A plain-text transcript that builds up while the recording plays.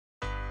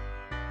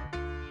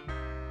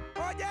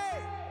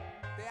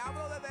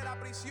hablo desde la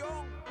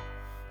prisión.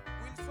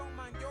 Wilson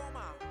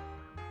Manyoma.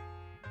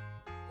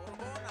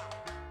 Orgona.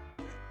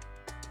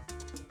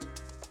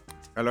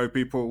 Hello,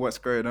 people. What's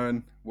going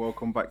on?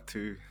 Welcome back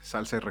to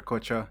Salsa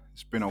Recocha.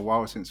 It's been a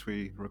while since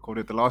we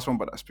recorded the last one,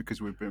 but that's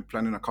because we've been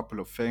planning a couple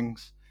of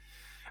things.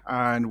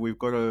 And we've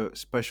got a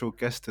special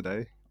guest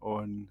today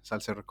on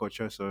Salsa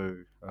Recocha. So,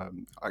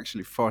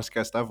 actually, first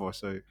guest ever.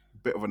 So, a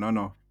bit of an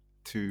honor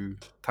to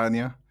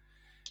Tanya,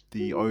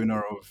 the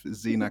owner of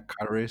Zena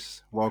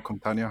Caris. Welcome,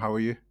 Tanya. How are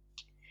you?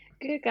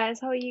 Good, guys.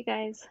 How are you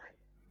guys?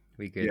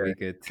 We good. Yeah, We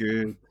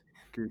good.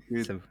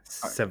 Good.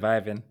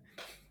 Surviving.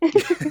 No,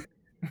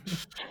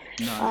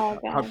 Oh,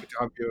 happy guys. to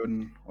have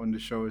you on the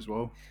show as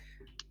well.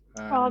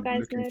 Oh, And guys,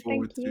 looking no,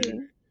 forward thank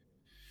you.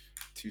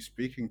 to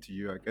speaking to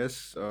you, I guess.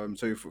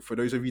 So for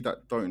those of you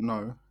that don't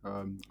know,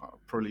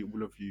 probably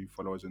all of you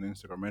follow us on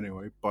Instagram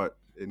anyway. But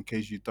in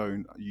case you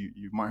don't,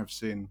 you might have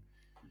seen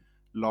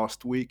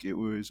last week it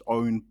was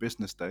Own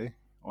Business Day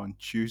on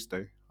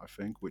Tuesday, I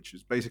think, which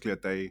is basically a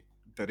day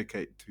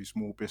dedicated to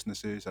small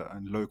businesses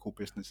and local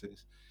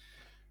businesses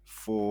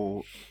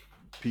for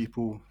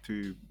people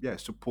to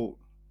support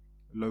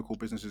local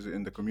businesses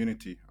in the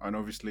community. And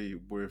obviously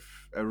with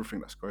everything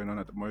that's going on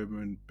at the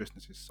moment,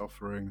 businesses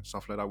suffering and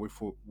stuff like that, we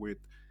thought we'd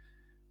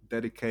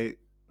dedicate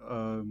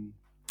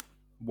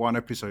one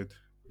episode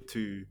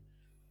to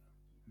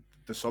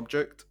the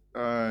subject.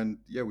 And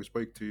yeah, we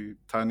spoke to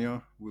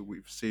Tanya.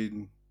 We've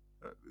seen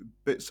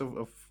bits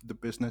of the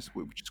business,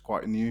 which is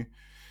quite new.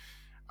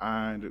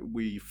 And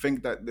we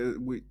think that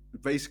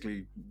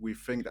we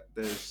think that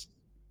there's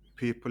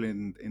people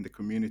in the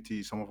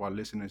community, some of our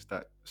listeners,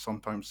 that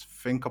sometimes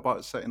think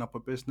about setting up a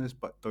business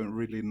but don't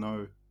really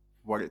know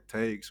what it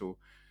takes, or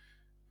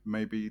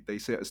maybe they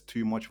see it as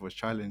too much of a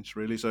challenge,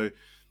 really. So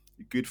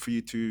good for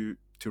you to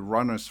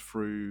run us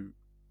through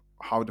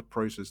how the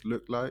process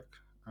looked like,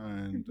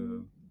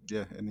 and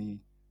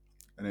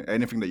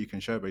anything that you can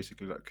share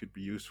basically that could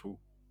be useful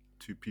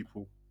to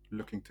people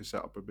looking to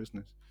set up a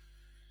business.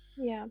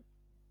 Yeah.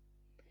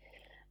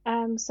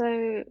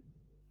 So,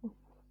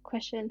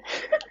 question.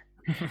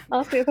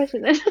 Ask me a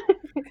question then.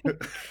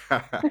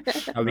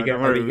 Are we No, don't gonna?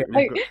 worry, we've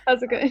got-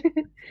 How's it going?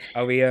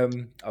 Are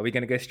we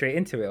gonna go straight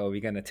into it, or are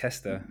we gonna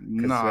test her? 'Cause,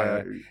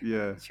 Nah,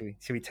 yeah, should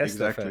we test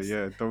exactly. her first?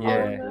 Yeah, don't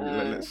Yeah. worry. Oh,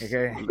 no.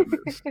 Okay.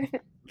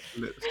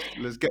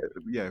 Let's get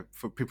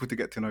for people to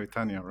get to know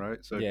Tanya,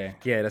 right? So Yeah.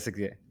 That's a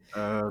good.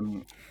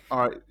 all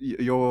right,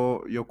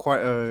 you're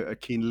quite a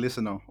keen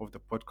listener of the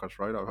podcast,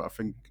 right? I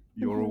think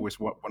you're Mhm. always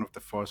one of the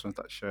first ones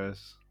that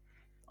shares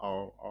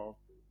our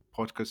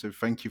podcast, so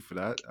thank you for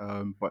that.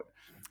 But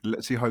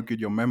let's see how good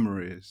your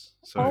memory is.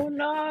 So Oh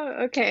no.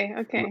 Okay.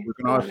 we're Go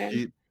gonna on ask then.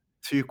 you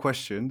two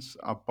questions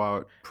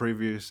about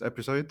previous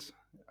episodes,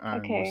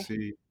 and we'll Okay.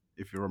 see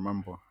if you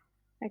remember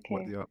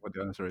Okay. what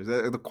the answer is.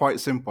 They're quite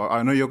simple.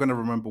 I know you're gonna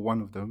remember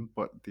one of them,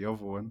 but the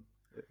other one,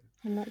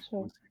 I'm not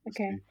sure. we'll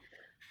Okay.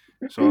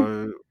 see.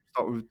 So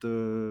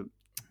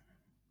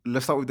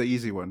let's start with the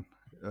easy one.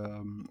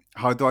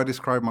 How do I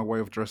describe my way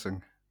of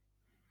dressing?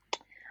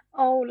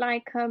 Oh,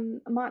 like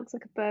Mark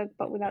Zuckerberg,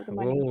 but without the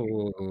money.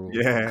 Oh.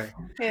 Yeah,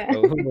 Yeah.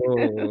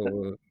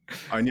 Oh.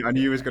 I knew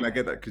you was gonna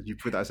get that because you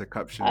put that as a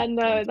caption. I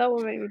know that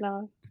will make me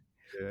laugh.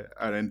 Yeah,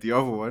 and then the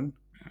other one.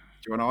 Do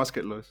you want to ask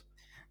it, Lois?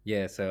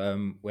 Yeah.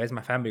 So where's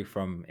my family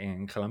from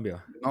in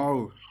Colombia?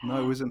 No,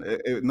 it wasn't.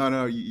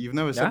 No. You've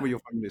never said Yeah. where your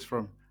family is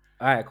from.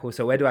 All right. Cool.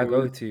 So where do I It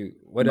go was- to?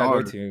 Where do I No,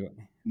 go to?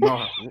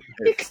 no.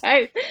 You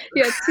guys,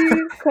 you had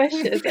two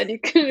questions and you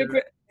couldn't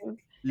agree.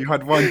 You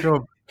had one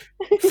job.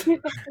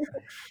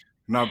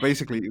 No,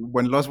 basically,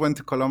 when Loz went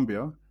to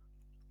Colombia,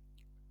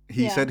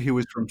 he Yeah. said he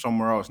was from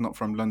somewhere else, not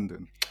from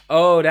London.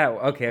 Oh, that.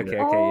 Okay.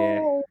 Yeah.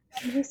 Oh,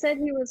 and he said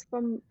he was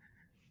from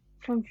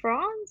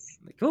France.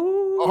 Yeah.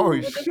 Ooh. Oh,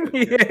 Yeah. Was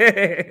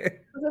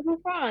it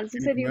from France? He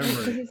Good said he was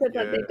memory. because he said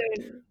that they Yeah.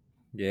 don't.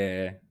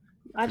 Yeah.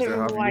 I 'Cause don't they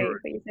remember have why, Euro.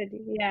 but he said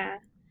yeah.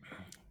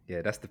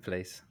 Yeah, that's the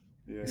place.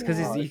 Yeah. It's because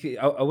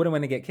Yeah. I wouldn't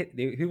want to get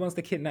kidnapped. Who wants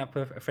to kidnap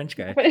a French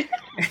guy?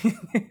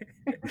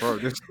 Bro,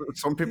 there's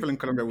some people in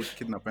Colombia would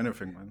kidnap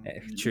anything, man.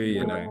 True,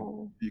 you know.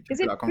 Wow. You can Is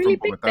be it like, I'm really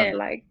from big there, Bogotá.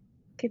 like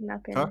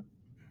kidnapping? Huh?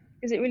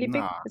 Is it really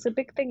big? Nah. It's a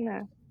big thing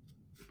there.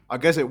 I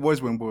guess it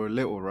was when we were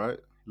little, right,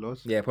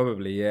 Loz? Yeah,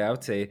 probably. Yeah, I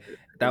would say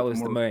that was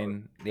the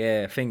Tomorrow.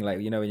 main thing. Like,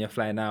 you know, when you're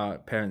flying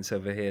out, parents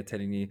over here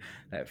telling you,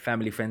 like,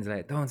 family friends,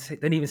 like, don't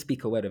even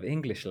speak a word of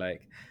English,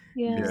 like,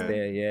 because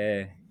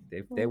Yeah.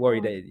 they're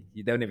worried that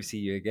you don't ever see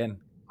you again.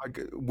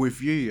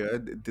 With you, yeah,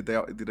 did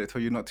they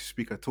tell you not to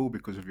speak at all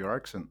because of your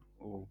accent?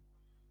 Or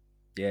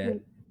Yeah,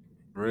 with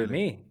really?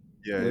 me.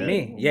 Yeah, With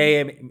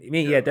yeah. me,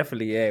 me, yeah,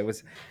 definitely, yeah.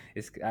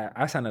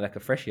 I sounded like a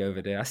freshie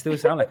over there. I still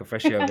sound like a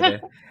freshie over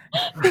there.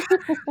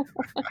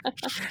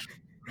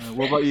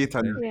 What about you,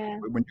 Tanya? Yeah.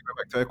 When you go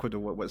back to Ecuador,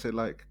 what's it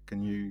like?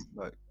 Can you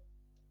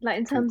Like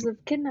in terms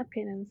of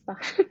kidnapping and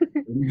stuff.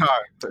 No,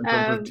 in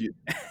terms of, do you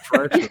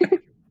fresh?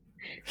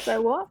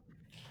 So what?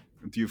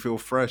 Do you feel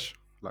fresh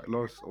like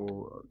Loz,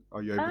 or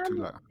are you able to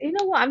like? You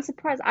know what? I'm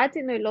surprised. I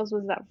didn't know Loz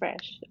was that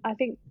fresh. I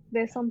think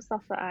there's some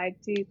stuff that I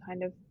do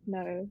kind of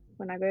know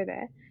when I go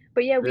there,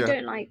 But yeah, we Yeah.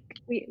 don't like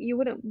you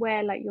wouldn't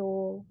wear like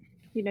your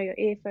your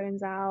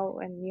earphones out,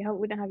 and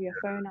wouldn't have your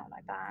phone out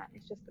like that.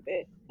 It's just a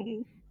bit.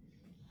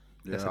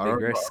 That's Yeah, a I big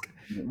remember. risk.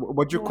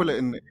 What do you call Yeah.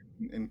 it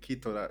in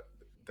Quito? That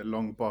the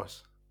long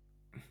bus.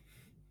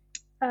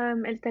 El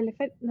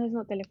teleférico. No, it's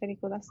not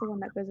teleférico. That's the one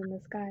that goes in the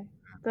sky.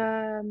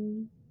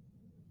 The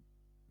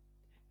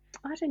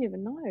I don't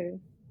even know.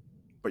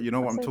 But you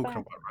know what That's I'm so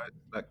talking bad. about, right?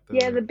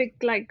 Like Yeah, the big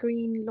like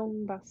green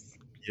long bus.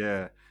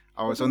 yeah.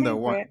 I What's was the on there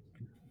name for once. it?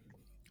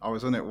 I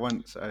was on it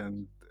once,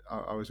 and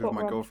I was with Got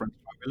my robbed. girlfriend's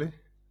family.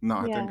 No,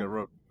 I didn't Yeah. get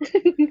robbed.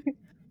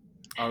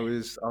 I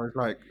was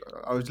like,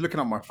 I was looking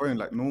at my phone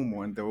like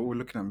normal, and they were all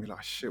looking at me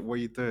like, "Shit, what are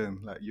you doing?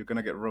 Like, you're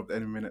gonna get robbed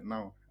any minute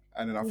now."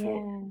 And then I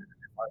thought, Yeah.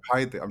 if I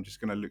hide it, I'm just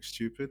gonna look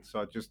stupid.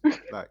 So I just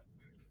like,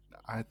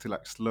 I had to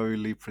like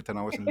slowly pretend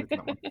I wasn't looking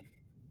at my.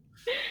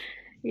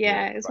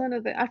 Yeah, it's one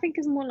of the. I think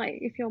it's more like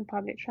if you're on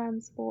public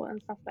transport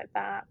and stuff like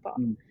that. But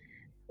Mm.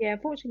 yeah,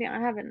 fortunately, I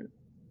haven't.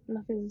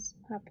 Nothing's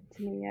happened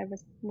to me ever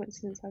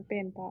since I've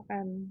been. But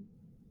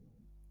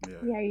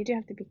yeah, you do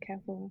have to be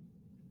careful.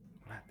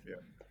 Yeah.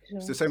 For It's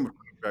sure. the same.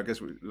 I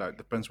guess like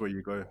depends where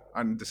you go,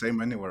 and the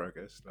same anywhere. I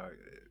guess like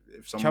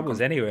if someone Trouble's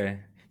comes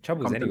anywhere.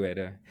 Trouble's come to anywhere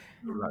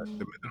though. like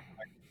the middle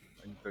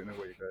and you don't know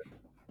where you go.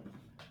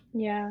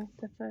 Yeah,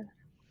 definitely.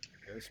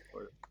 Yes,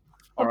 but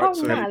But all right. apart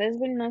So from that, there's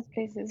really nice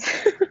places.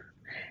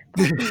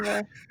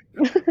 Apart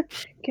from the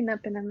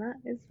kidnapping and that,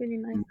 it's really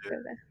nice to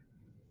go there.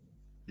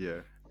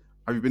 yeah,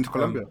 have you been to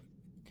Colombia?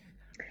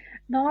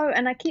 No,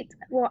 and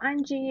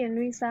Angie and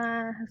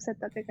Luisa have said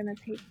that they're gonna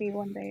take me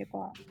one day,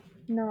 but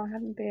no, I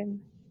haven't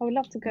been. I would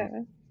love to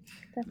go.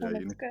 Definitely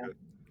you love to go.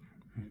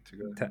 You need to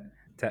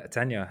go.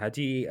 Tanya, how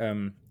do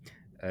you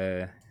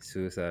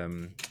sus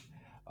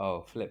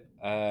oh flip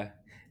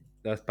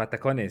los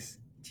patacones?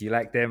 Do you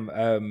like them?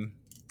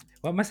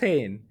 What am I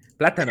saying?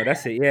 Plátano.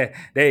 That's it. Yeah,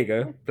 there you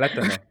go.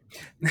 Plátano.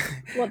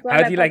 What do I How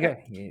like do you like it?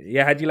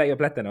 Yeah, how do you like your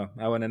plátano?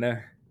 I want to know.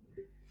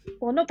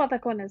 Well, not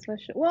patacones for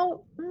sure.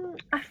 Well,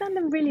 I found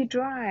them really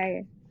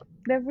dry.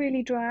 They're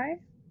really dry.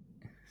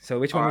 So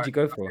which one would you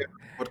go for?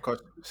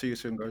 Podcast. See you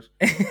soon, guys.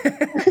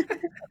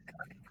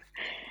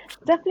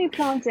 Definitely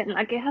plantain.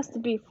 Like it has to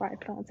be fried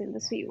plantain, the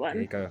sweet one.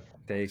 There you go.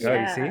 There you go.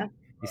 Yeah.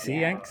 You see,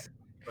 Yeah. Yanks.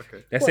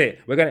 Okay. That's it.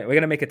 We're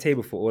gonna make a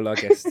table for all our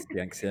guests,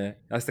 Yanks. Yeah,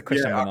 that's the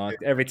question I'm gonna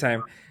ask every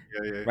time.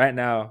 Yeah. Right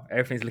now,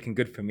 everything's looking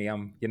good for me.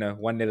 I'm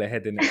 1-0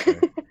 ahead in it. So.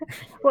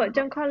 What,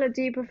 Giancarlo?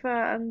 Do you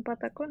prefer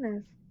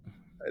patacones?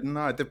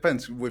 No, it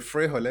depends. With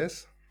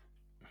frijoles,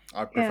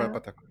 I prefer Yeah.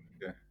 patacones.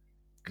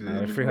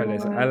 Yeah.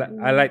 Frijoles.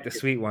 I like the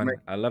sweet one.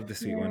 I love the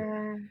sweet one.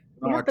 Yeah.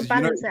 No, You have to 'cause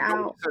balance it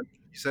out.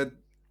 You said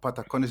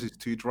patacones is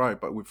too dry,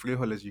 but with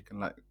frijoles you can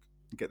like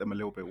get them a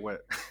little bit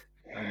wet.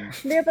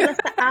 Yeah, but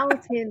that's the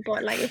outing.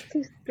 But like it's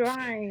too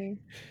dry.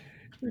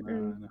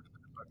 No.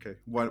 Okay,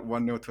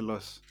 1-0 to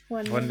loss.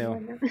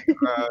 1-0.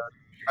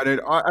 And then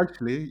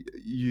actually,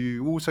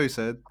 you also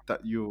said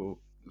that you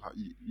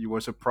were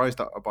surprised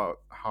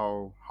about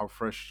how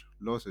fresh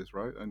Los is,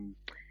 right? And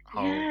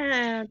how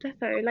Yeah,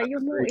 definitely. Like you're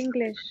more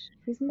English.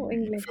 He's more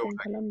you English feel than like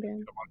Colombian.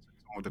 you answered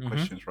some of the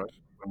questions, right?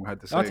 When we had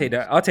the I'll same.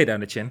 take that on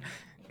the chin.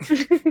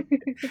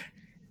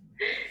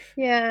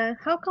 Yeah.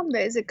 How come though?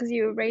 Is it because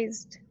you were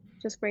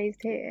just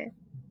raised here?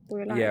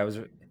 Or like... Yeah,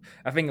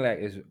 I think like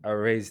I was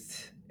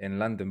raised in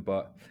London,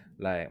 but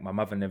like my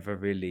mother never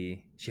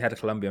really. She had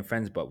Colombian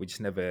friends, but we just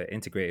never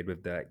integrated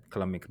with the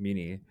Colombian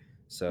community.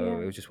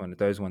 So it was just one of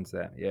those ones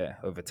that,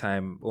 over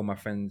time, all my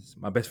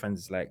best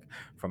friends, like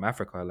from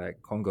Africa,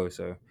 like Congo.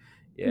 So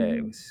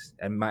it was,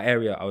 and my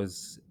area, I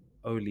was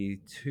only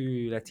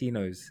 2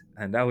 Latinos,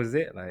 and that was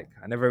it. Like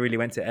I never really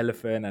went to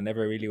Elephant. I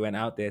never really went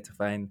out there to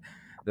find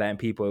Latin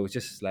people. It was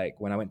just like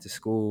when I went to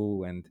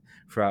school and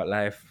throughout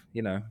life,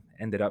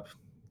 ended up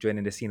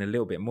joining the scene a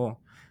little bit more.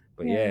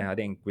 But I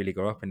didn't really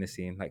grow up in the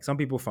scene. Like some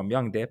people from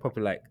young, they're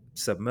probably like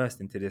submersed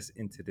into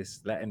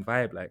this Latin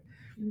vibe. Like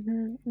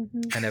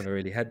I never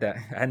really had that.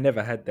 I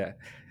never had that.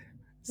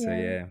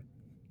 So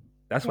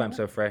that's why I'm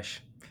so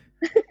fresh.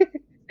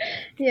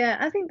 Yeah,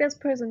 I think there's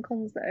pros and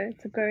cons though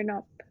to growing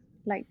up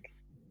like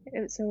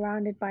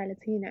surrounded by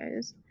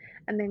Latinos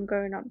and then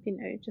growing up,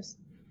 just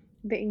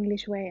the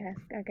English way,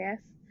 I guess.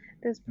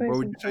 There's pros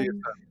and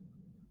cons.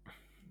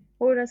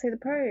 What would I say the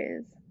pro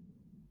is?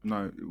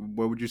 No,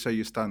 where would you say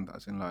you stand?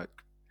 As in, like,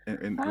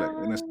 in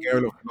a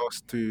scale of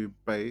loss to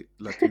bait,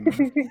 Latino.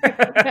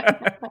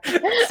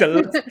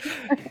 So,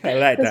 I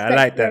like that.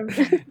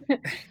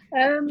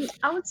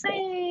 I would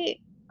say,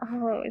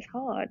 it's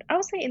hard. I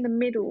would say in the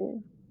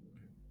middle.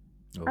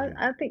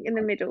 I think in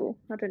the middle.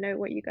 I don't know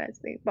what you guys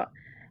think, but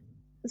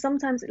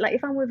sometimes, like,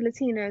 if I'm with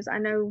Latinos, I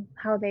know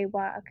how they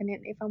work, and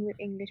if I'm with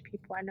English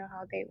people, I know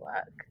how they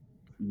work.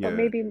 Yeah. But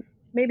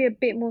maybe a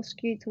bit more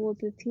skewed towards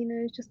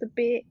Latinos, just a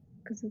bit.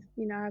 Because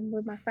I'm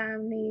with my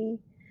family,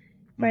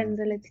 friends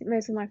are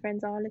most of my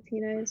friends are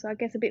Latinos, so I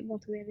guess a bit more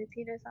to the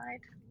Latino side.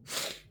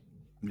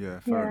 Yeah,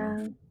 fair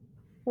enough.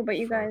 What about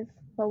you guys?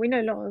 Well, we know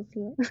Loz.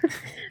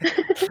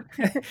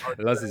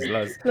 Loz is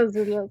Loz. Loz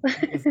is Loz.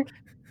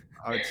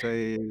 I'd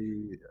say,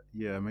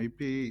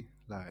 maybe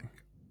like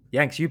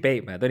Yanks, you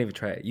bait, man. Don't even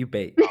try it. You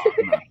bait.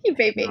 Nah, You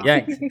baby.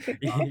 Yanks,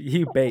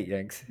 you bait,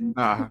 Yanks.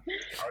 nah. I'll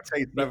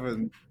say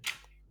 7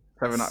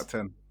 out of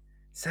 10.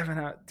 7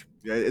 out.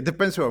 Yeah, it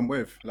depends who I'm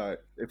with. Like,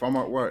 if I'm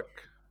at work,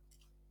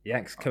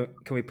 Yanks, can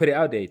we put it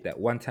out there that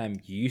one time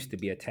you used to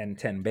be a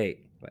 10-10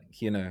 bait? Like,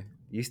 you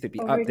used to be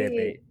up there Already.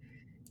 bait.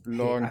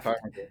 long time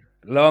ago.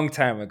 Long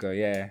time ago,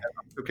 yeah.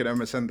 Look at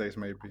MSN days,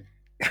 maybe.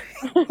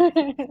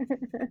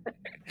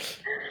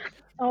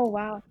 Oh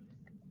wow.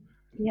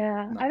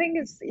 Yeah, No. I think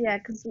it's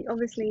because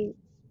obviously,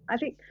 I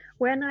think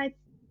when I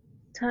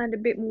turned a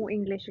bit more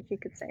English, if you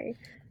could say,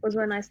 was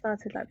when I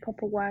started like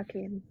proper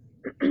working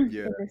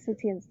Yeah. in the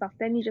city and stuff.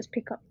 Then you just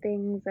pick up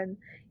things, and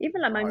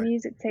even like my Right.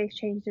 music taste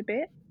changed a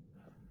bit.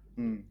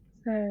 Mm.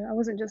 So I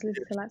wasn't just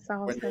listening to like When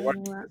salsa you're and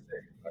working, all that.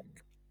 like,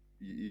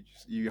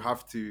 you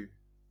have to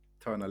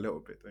turn a little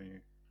bit, don't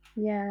you?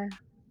 Yeah,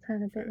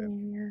 turn a bit Yeah.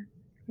 more.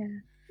 Yeah,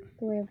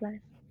 the way of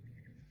life.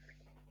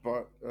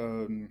 But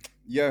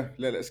yeah,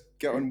 let's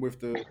get on with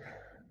the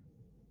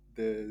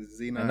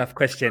Xena. Enough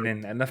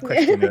questioning. Enough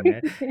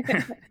questioning.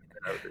 Yeah.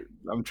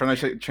 I'm trying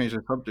to change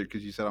the subject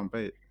because you said I'm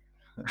bait.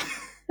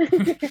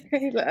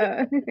 He's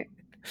like,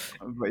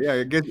 But yeah,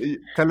 I guess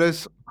tell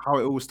us how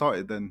it all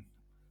started then,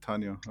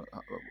 Tanya.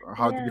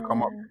 How did you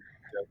come up yeah.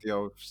 with the idea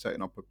of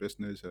setting up a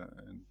business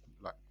and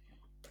like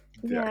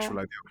the Yeah. actual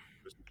idea of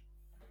the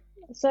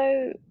business?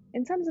 So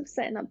in terms of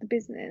setting up the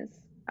business,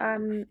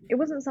 it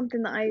wasn't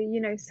something that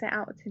I, set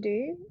out to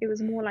do. It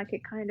was more like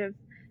it kind of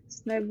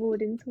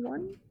snowballed into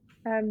one.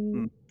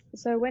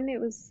 So when it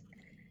was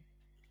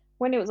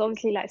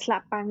obviously like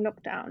slap bang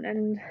lockdown,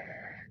 and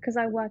because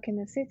I work in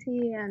the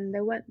city and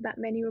there weren't that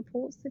many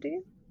reports to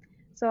do,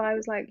 so I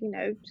was like,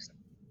 just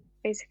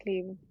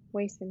basically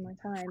wasting my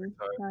time.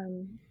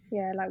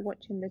 Yeah, like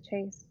watching The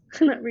Chase,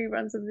 like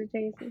reruns of The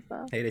Chase and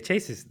stuff. Hey, the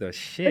chase is the The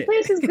shit.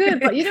 Chase is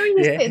good, but when you're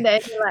Yeah. sitting there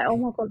and you're like, oh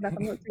my god, like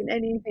I'm not doing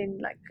anything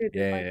like good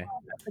with my Yeah.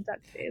 time, like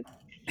productive.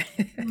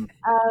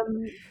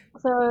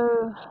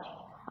 So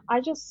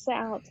I just set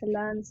out to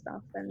learn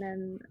stuff, and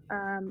then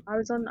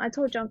I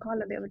told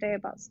Giancarlo the other day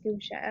about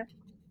Skillshare,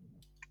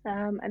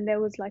 and there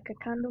was like a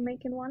candle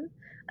making one,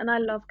 and I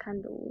love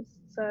candles,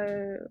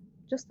 so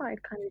just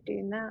started kind of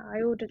doing that.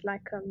 I ordered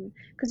like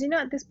because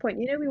at this point,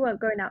 we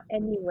weren't going out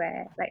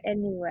anywhere,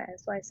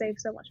 so I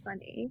saved so much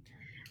money.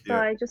 So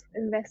Yeah. I just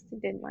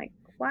invested in like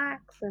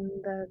wax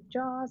and the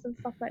jars and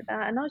stuff like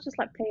that, and I was just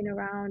like playing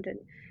around. And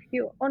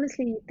you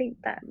think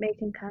that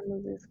making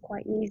candles is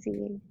quite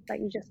easy, like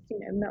you just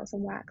melt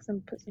some wax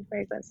and put some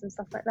fragrance and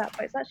stuff like that,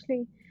 but it's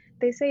actually,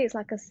 they say it's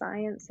like a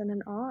science and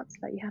an art,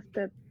 like you have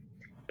to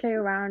play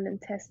around and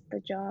test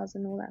the jars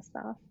and all that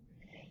stuff.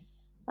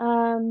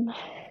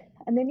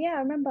 And then I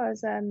remember I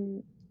was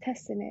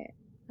testing it,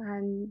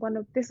 and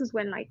this was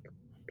when like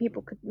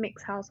people could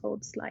mix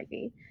households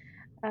slightly.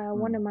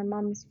 One of my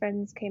mum's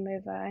friends came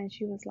over, and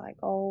she was like,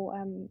 oh,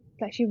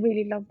 like she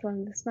really loved one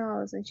of the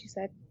smells, and she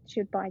said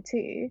she would buy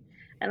 2.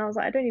 And I was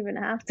like, I don't even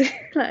have to.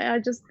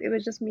 Like it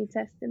was just me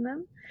testing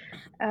them.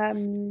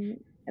 And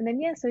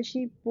then so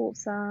she bought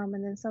some,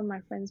 and then some of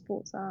my friends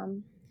bought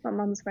some. My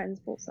mum's friends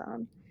bought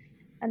some,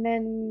 and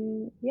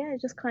then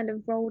it just kind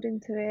of rolled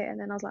into it. And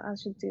then I was like, I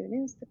should do an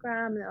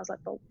Instagram, and then I was like,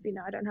 but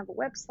I don't have a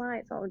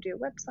website, so I'll do a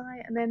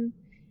website. And then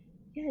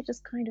it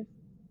just kind of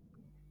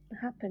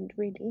happened,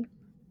 really.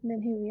 And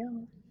then here we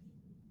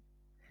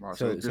are. Right,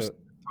 so it just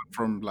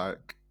from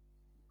like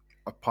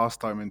a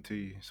pastime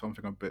into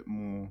something a bit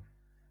more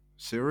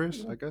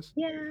serious, I guess.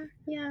 Yeah,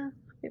 a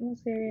bit more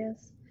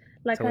serious.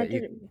 Like So I what you-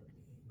 didn't.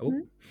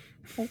 Oh.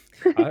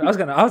 I was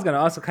gonna ask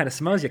what kind of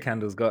smells your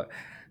candles got.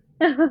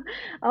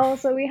 Oh,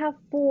 so we have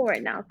 4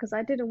 right now, because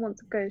I didn't want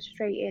to go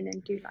straight in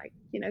and do like,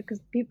 because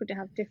people do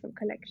have different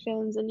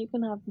collections, and you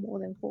can have more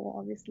than 4,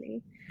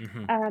 obviously.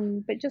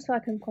 But just so I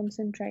can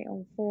concentrate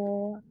on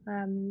 4.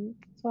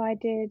 So I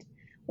did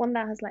one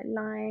that has like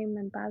lime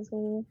and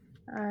basil.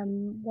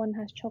 One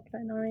has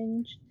chocolate and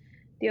orange.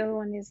 The other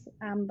one is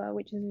amber,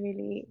 which is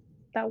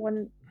that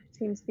one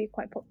seems to be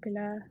quite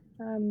popular.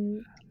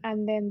 And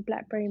then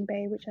blackberry and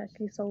bay, which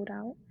actually sold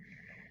out.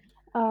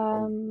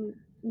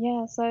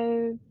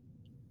 So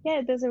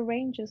there's a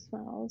range of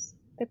smells.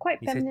 They're quite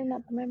feminine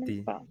at the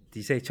moment, but do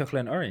you say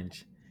chocolate and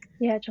orange?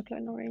 Yeah, chocolate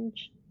and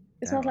orange.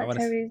 It smells like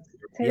terry.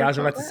 Yeah, I was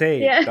about to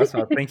say. Yeah. That's what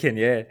I was thinking.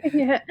 Yeah.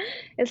 Yeah,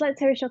 it's like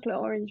terry chocolate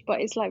orange,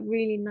 but it's like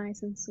really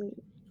nice and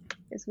sweet.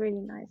 It's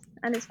really nice,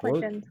 and it's quite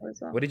gentle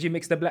as well. What did you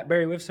mix the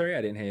blackberry with? Sorry,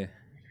 I didn't hear.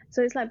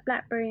 So it's like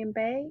blackberry and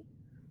bay.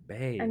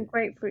 Bay. And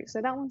grapefruit.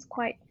 So that one's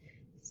quite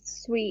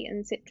sweet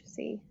and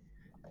citrusy.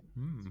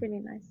 It's really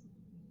nice.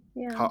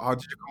 Yeah. How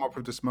did you come up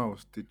with the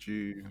smells? Did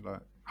you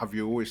have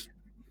you always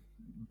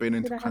been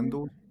into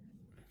candles?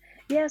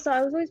 Yeah, so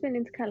I've always been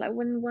into candles. Like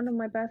when one of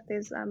my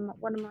birthdays,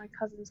 one of my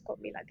cousins got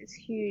me like this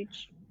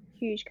huge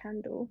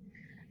candle.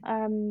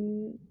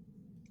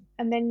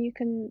 And then you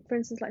can, for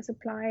instance, like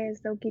suppliers,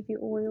 they'll give you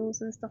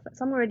oils and stuff. Like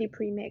some already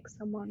pre-mixed,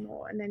 some are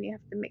not, and then you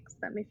have to mix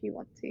them if you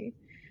want to.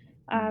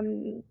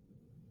 And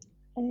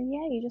then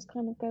you just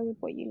kind of go with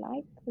what you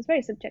like. It's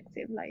very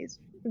subjective. Like it's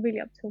really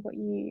up to what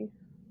you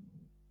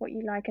what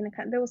you like in a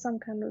candle. There were some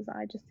candles that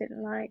I just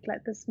didn't like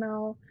the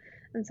smell,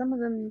 and some of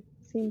them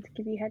seemed to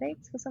give you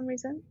headaches for some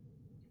reason.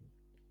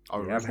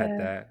 Oh, Yeah, I've really? had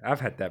that.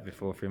 I've had that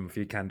before from a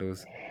few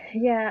candles.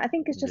 Yeah, I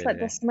think it's just like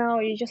Yeah. the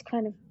smell. You just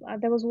kind of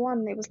there was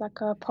one. It was like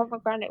a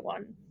pomegranate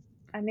one,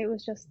 and it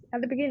was just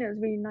at the beginning it was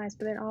really nice,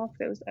 but then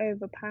after it was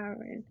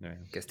overpowering. No,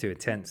 it gets too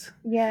intense.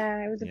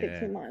 Yeah, it was a bit Yeah.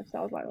 too much. So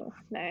I was like, oh,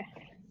 no.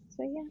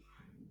 So yeah,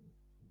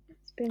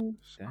 it's been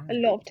Damn. a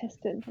lot of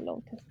testing.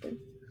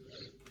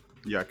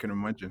 Yeah, I can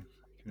imagine.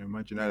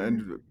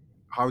 And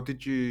how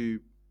did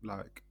you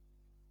like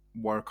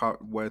work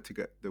out where to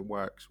get the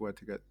wax, where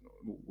to get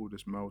all the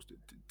smells?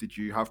 Did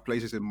you have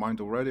places in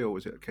mind already, or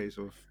was it a case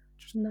of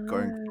just going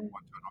from No.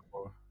 one to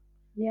another?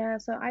 Yeah,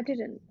 so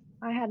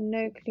I had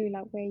no clue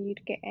like where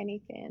you'd get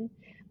anything.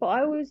 But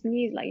I always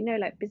knew like,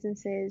 like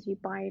businesses, you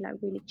buy like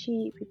really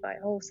cheap, you buy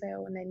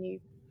wholesale and then you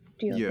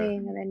do your Yeah.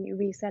 thing and then you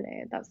resell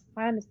it.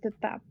 I understood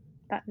that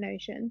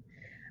notion.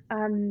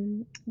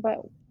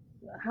 But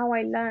how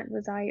I learned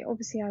was I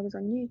was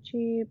on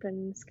YouTube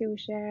and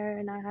Skillshare,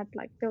 and I had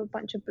like built a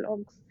bunch of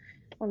blogs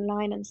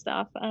online and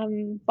stuff.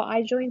 But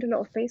I joined a lot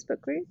of Facebook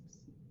groups.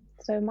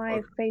 So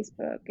my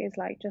Facebook is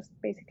like just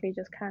basically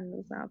just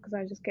candles now, because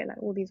I just get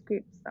like all these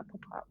groups that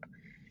pop up.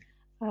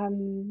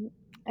 And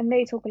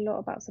they talk a lot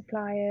about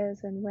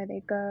suppliers and where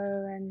they go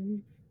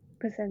and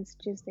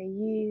percentages they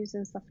use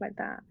and stuff like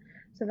that.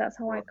 So that's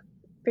how I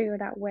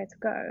figured out where to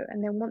go.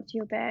 And then once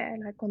you're there,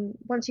 like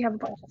once you have a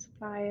bunch of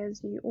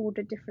suppliers, you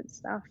order different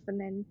stuff and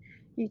then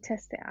you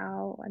test it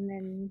out. And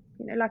then,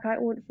 like I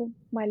ordered for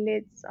my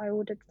lids, I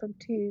ordered from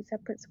 2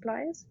 separate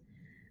suppliers.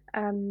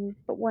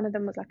 But one of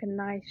them was like a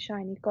nice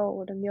shiny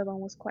gold and the other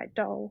one was quite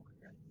dull.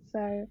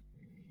 So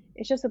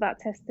it's just about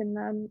testing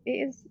them.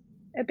 It is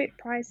a bit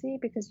pricey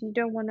because you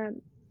don't want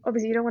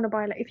to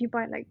buy like, if you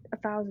buy like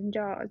 1,000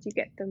 jars, you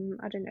get them,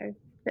 I don't know,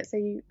 let's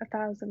say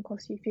 1,000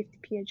 costs you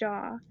 50p a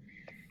jar.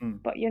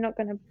 But you're not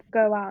going to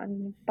go out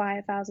and buy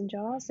 1,000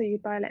 jars, so you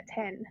buy like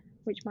 10,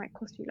 which might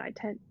cost you like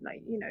 10,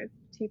 like £2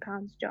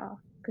 a jar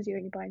because you're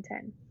only buying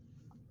 10.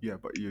 Yeah,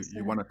 but you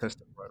want to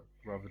test it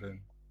rather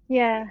than.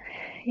 Yeah.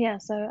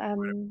 So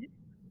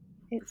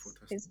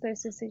it's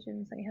those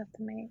decisions that you have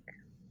to make.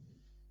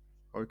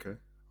 Okay.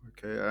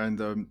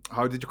 And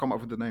how did you come up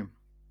with the name?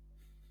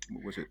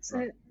 What was it?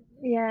 So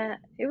yeah,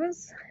 it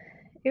was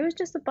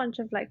just a bunch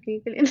of like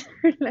Googling,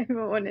 like, if I'm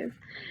honest.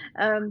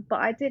 But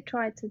I did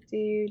try to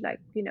do like,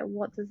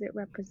 what does it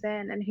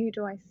represent and who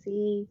do I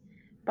see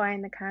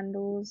buying the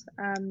candles?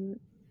 And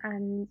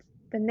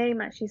the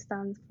name actually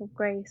stands for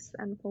grace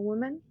and for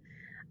women.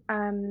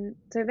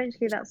 So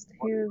eventually that's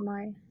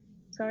who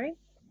sorry?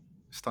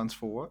 Stands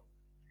for what?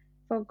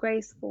 For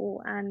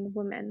graceful and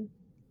women.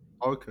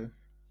 Okay.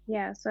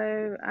 Yeah,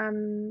 so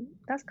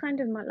that's kind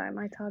of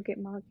my target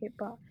market,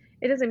 but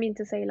it doesn't mean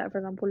to say, like, for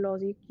example,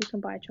 Loz, you can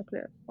buy a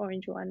chocolate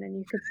orange one and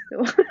you could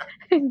still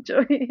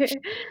enjoy it.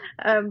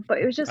 But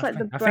it was just like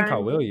the brand. I think I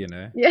will,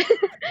 Yeah.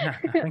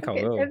 I think I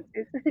will.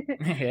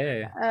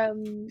 Yeah.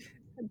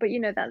 But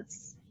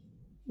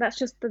that's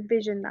just the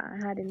vision that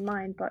I had in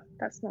mind, but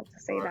that's not to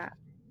say that,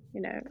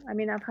 I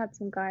mean, I've had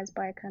some guys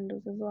buy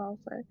candles as well,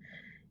 so,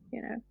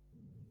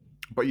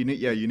 But you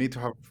need to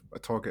have a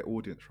target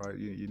audience, right?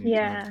 You need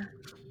to have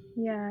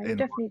you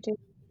definitely do.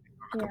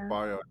 Like a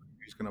buyer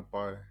who's gonna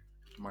buy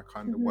my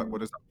candle. What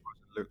does that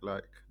person look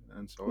like,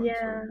 and so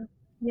on.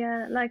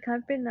 Yeah. Like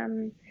I've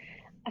been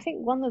I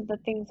think one of the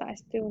things that I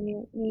still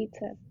need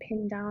to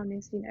pin down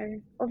is,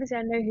 obviously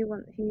I know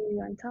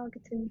who I'm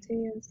targeting to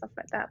and stuff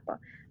like that, but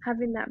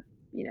having that,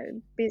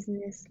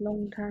 business,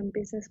 long-term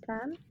business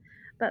plan,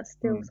 that's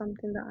still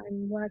something that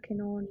I'm working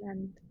on.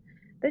 And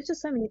there's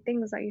just so many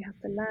things that you have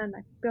to learn.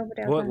 Like the other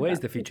day, where is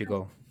the future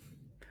goal?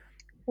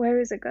 Where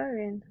is it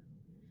going?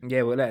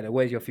 Yeah, well, like,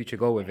 where's your future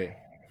goal with it?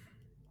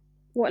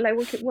 What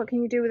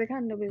can you do with a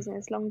candle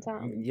business long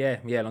term? Yeah,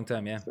 long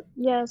term,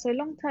 yeah. So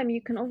long term,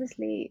 you can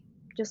obviously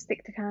just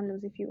stick to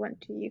candles if you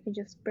want to. You can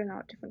just bring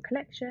out different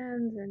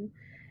collections and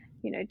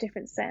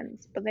different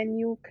scents. But then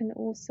you can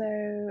also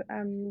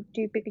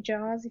do bigger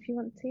jars if you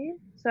want to.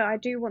 So I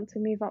do want to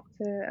move up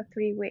to a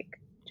 3-wick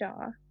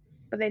jar,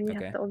 but then you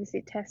have to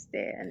obviously test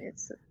it, and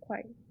it's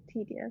quite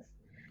tedious.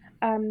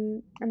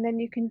 And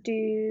then you can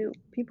do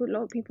a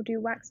lot of people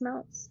do wax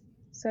melts.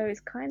 So it's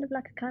kind of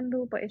like a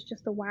candle, but it's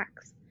just a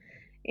wax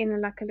in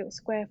like a little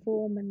square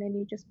form, and then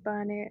you just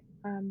burn it.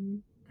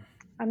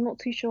 I'm not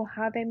too sure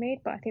how they're made,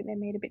 but I think they're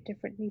made a bit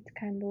differently to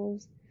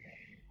candles.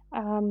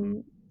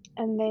 And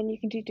then you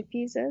can do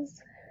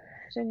diffusers.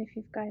 I don't know if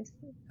you guys.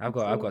 I've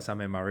got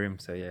some in my room,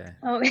 so yeah.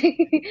 Oh,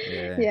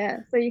 yeah.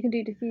 So you can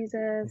do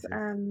diffusers.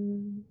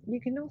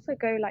 You can also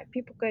go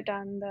people go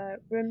down the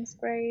room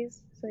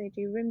sprays. So they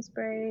do room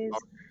sprays.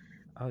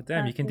 Oh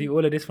damn! You can do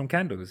all of this from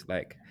candles,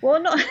 like.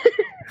 Well, not.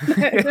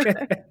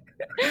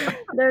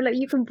 No, like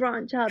you can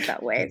branch out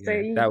that way. So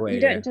you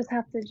don't just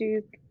have to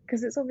do,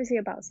 because it's obviously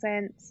about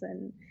scents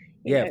and.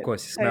 Of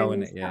course,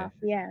 smelling it.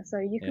 Yeah. So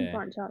you can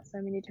branch out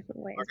so many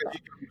different ways.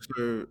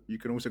 Okay, you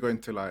can also go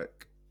into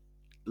like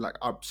like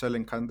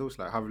upselling candles,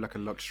 like have like a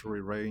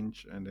luxury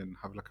range and then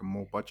have like a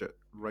more budget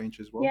range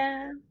as well?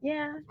 Yeah,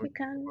 So-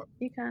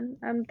 you can.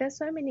 There's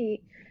so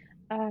many.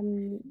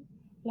 Um,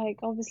 like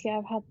obviously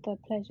I've had the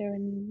pleasure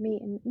in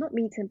meeting, not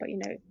meeting, but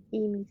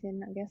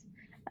e-meeting, I guess.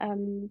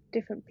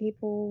 Different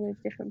people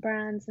with different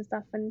brands and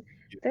stuff, and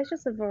Yeah. there's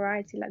just a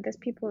variety. Like there's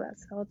people that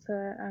sell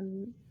to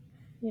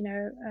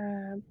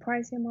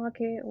pricier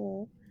market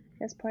or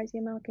less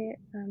pricier market.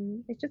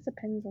 It just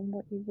depends on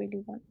what you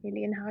really want,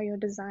 really, and how your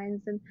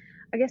designs and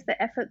I guess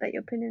the effort that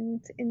you're putting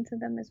into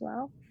them as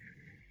well.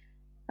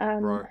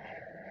 Right.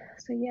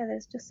 So yeah,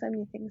 there's just so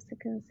many things to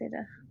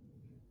consider.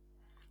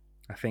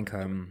 I think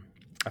I'm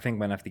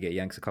gonna have to get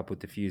Yanks a couple of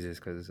diffusers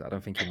because I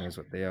don't think he knows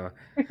what they are.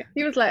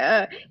 He was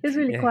like, he's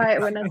really Yeah.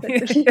 quiet when I said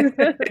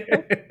diffusers.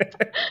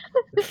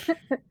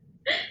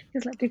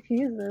 He's like,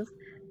 diffusers.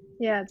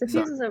 Yeah,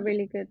 diffusers are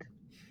really good.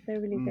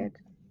 They're really good.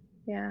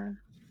 Yeah.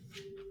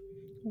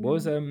 What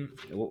was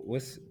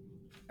what's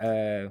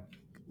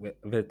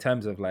the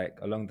terms of like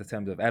along the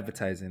terms of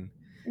advertising?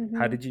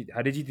 How did you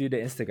do the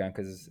Instagram?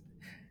 Because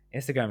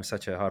Instagram is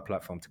such a hard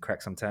platform to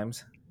crack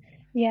sometimes.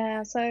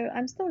 Yeah, so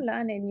I'm still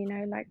learning,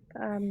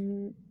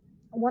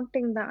 one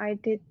thing that I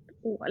did,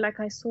 like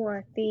I saw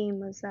a theme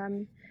was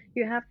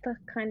you have to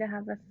kind of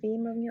have a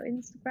theme on your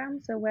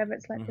Instagram. So whether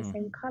it's like the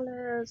same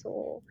colors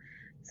or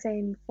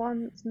same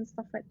fonts and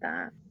stuff like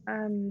that,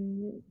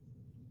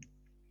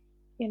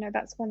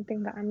 that's one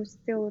thing that I'm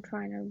still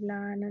trying to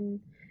learn. And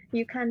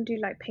you can do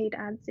like paid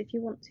ads if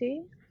you want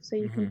to. So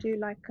you can do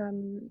like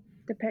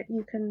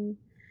you can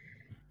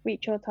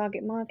reach your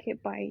target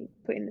market by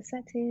putting the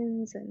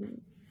settings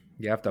and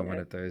Yeah, I've done one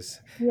of those.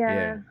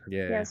 yeah.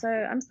 Yeah. So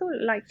I'm still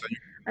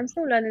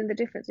learning the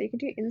difference. So you can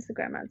do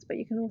Instagram ads, but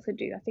you can also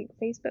do, I think,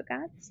 Facebook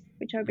ads,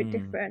 which are a bit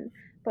different.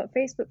 But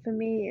Facebook for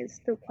me is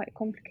still quite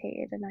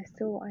complicated, and I'm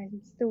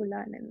still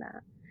learning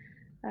that.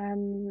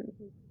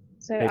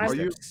 So Baby Are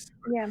you steps.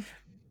 yeah.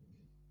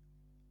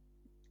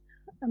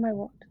 Am I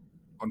what?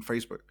 on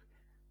Facebook?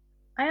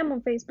 I am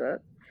on Facebook,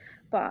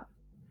 but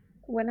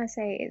when I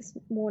say it's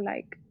more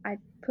like I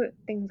put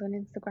things on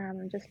Instagram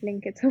and just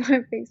link it to my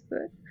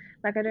Facebook.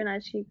 Like I don't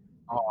actually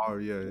Oh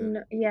yeah.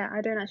 yeah,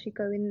 I don't actually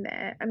go in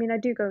there. I mean, I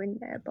do go in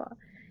there, but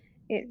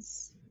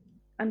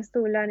I'm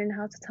still learning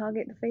how to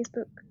target the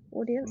Facebook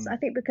audience. I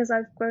think because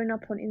I've grown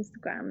up on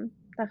Instagram,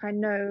 like I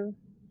know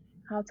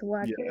how to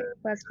work Yeah, it.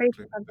 Whereas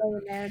Facebook, I go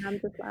in there and I'm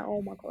just like,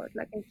 oh my God,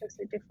 like it's just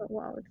a different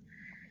world.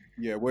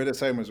 Yeah, we're the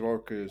same as well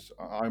because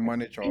I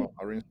manage our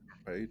Instagram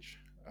page,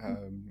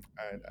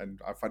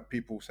 and I've had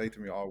people say to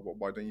me, "Oh,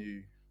 why don't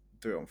you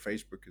do it on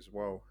Facebook as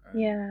well?"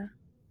 And Yeah.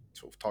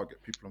 sort of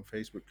target people on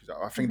Facebook because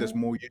I think there's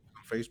more use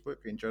on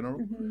Facebook in general.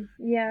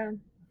 Yeah.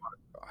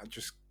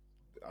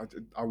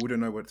 I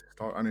wouldn't know where to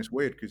start, and it's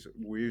weird because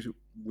we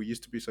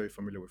used to be so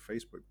familiar with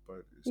Facebook,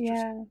 but it's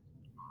just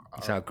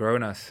It's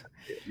outgrown us.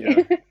 yeah,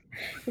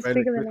 It's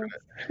fairly bigger than quick,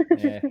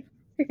 us. Yeah.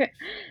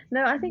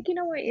 No, I think you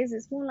know what it is.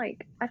 It's more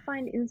like I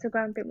find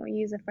Instagram a bit more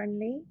user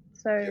friendly.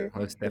 So Most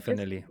you just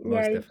definitely.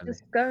 you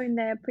just go in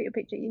there, put your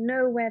picture, you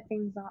know where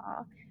things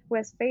are.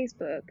 Whereas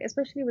Facebook,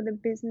 especially with a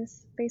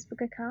business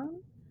Facebook account,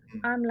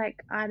 I'm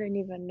like, I don't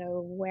even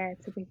know where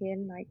to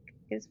begin. Like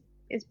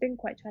it's been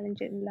quite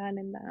challenging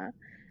learning that.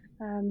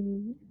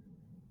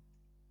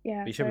 Yeah.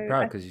 But you should be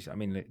proud because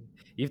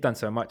you've done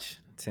so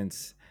much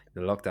since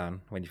the lockdown.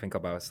 When you think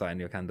about starting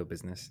your candle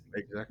business,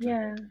 exactly.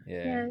 Yeah.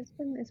 Yeah.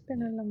 It's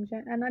been a long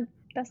journey, and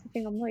that's the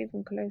thing. I'm not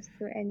even close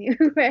to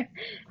anywhere,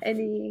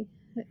 any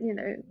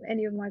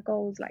of my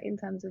goals, like in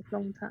terms of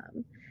long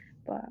term.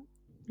 But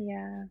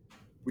yeah.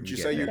 Would you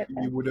You say get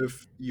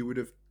you would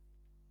have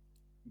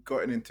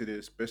gotten into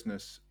this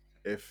business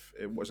if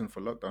it wasn't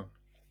for lockdown?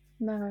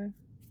 No.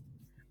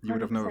 You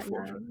would have never 100%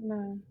 thought of it.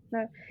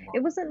 no.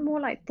 It wasn't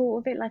more like thought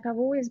of it. Like I've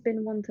always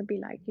been one to be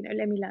like,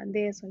 let me learn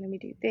this or let me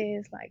do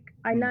this. Like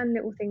I learn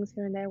little things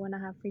here and there when I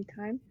have free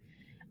time.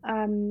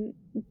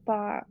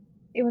 But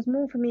it was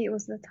more for me. It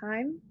was the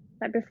time.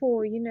 Like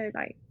before,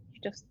 like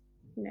you just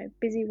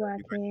busy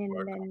working,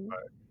 and then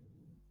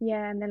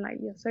and then like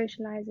you're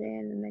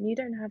socializing, and then you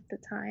don't have the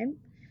time,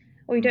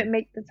 or you don't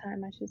make the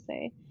time, I should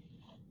say.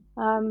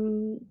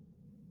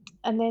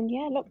 And then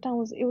lockdown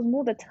was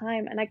more the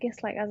time, and I guess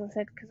like as I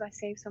said, because I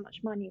saved so much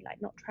money,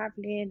 like not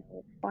traveling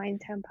or buying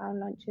 £10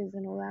 lunches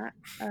and all that.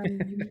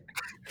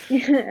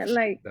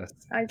 Like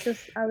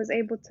I was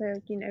able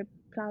to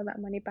plow that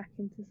money back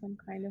into some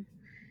kind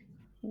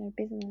of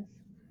business.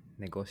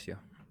 Negocio.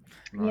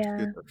 No, that's Yeah.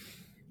 good.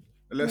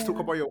 Let's talk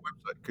about your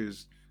website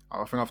because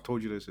I think I've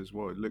told you this as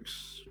well. It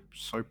looks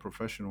so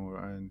professional,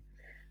 and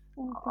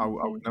I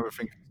would never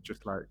think it's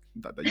just like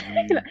that you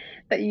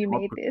that you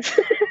made this.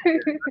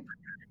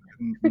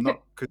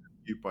 not because of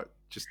you, but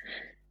just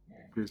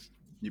because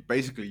you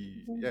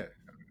basically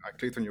I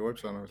clicked on your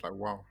website and I was like,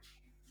 wow.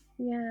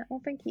 Yeah.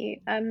 Oh, thank you.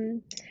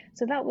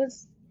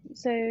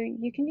 So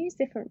you can use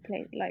different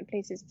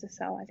places to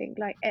sell. I think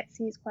like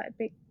Etsy is quite a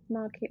big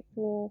market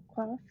for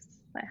crafts,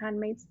 like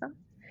handmade stuff.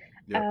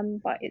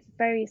 But it's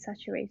very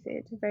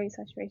saturated.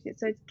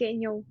 So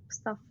getting your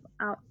stuff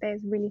out there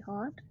is really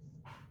hard.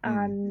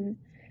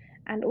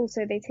 and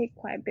also they take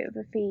quite a bit of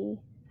a fee.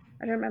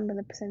 I don't remember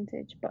the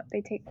percentage, but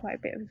they take quite a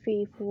bit of a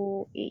fee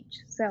for each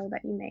sale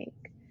that you make.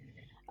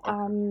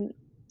 Okay.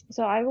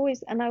 So I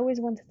always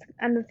wanted to,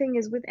 and the thing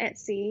is with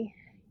Etsy,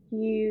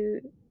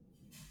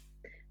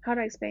 how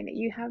do I explain it?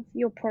 You have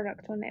your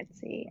product on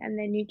Etsy and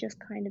then you just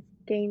kind of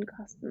gain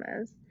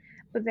customers.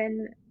 But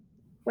then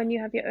when you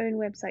have your own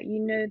website, you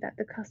know that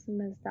the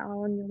customers that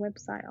are on your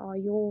website are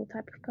your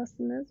type of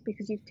customers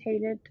because you've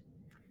tailored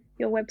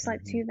your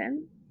website to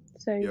them.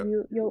 So Yeah.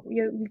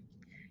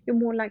 you're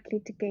more likely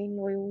to gain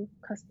loyal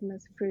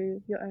customers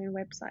through your own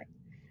website,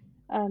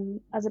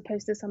 as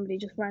opposed to somebody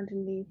just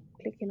randomly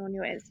clicking on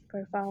your Etsy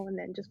profile and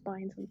then just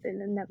buying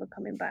something and never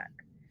coming back.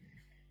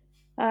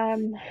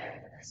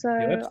 So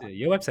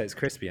Your website's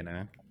crispy, you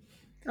know.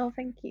 oh,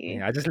 thank you.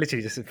 Yeah, I just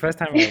literally just first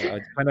time I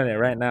just went on it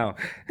right now.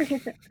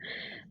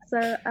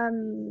 So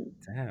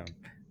Damn.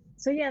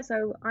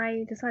 so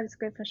I decided to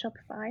go for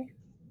Shopify.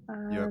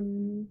 Yeah.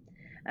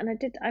 And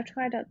I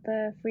tried out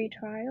the free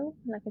trial,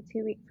 like a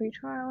 2-week free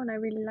trial, and I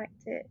really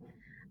liked it.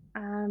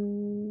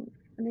 And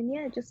then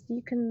yeah, just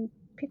you can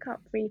pick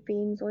up free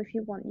themes, or if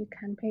you want, you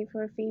can pay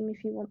for a theme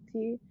if you want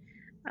to.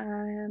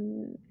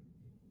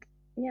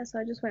 Yeah, so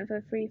I just went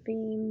for free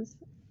themes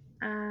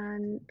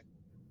and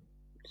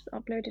just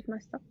uploaded my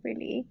stuff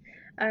really.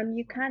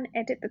 You can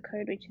edit the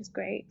code, which is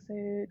great.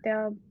 So there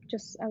are,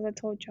 just as I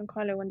told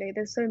Giancarlo one day,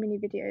 there's so many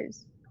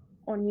videos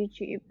on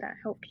YouTube that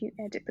help you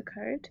edit the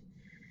code.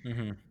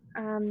 Mm-hmm.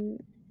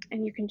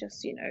 And you can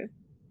just, add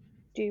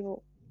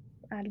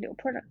little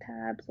product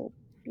tabs, or,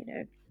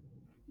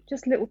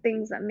 just little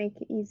things that make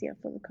it easier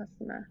for the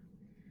customer.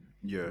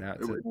 Yeah. Now,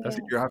 Did that's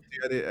you have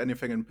to edit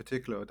anything in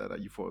particular that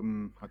you thought,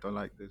 I don't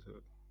like this?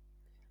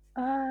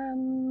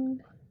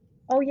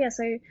 Oh yeah,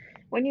 so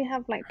when you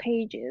have like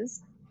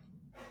pages,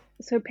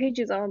 so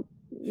pages are,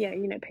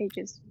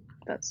 pages,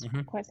 that's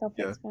Mhm. quite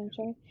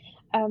self-explanatory.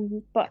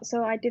 But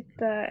so I did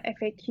the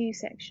FAQ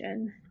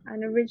section,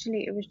 and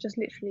originally it was just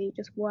literally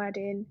just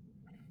wording.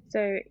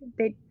 So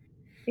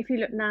if you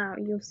look now,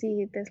 you'll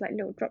see there's like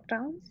little drop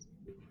downs.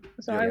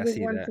 So Yeah. I Yeah, I always see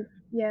that.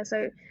 wanted,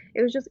 so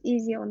it was just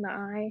easier on the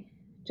eye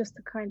just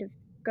to kind of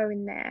go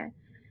in there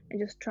and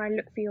just try and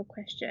look for your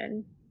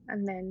question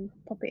and then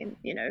pop it in,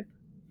 you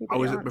How get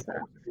was your it before?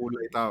 answer. Was it all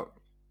laid out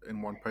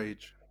in one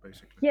page,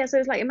 basically? Yeah, so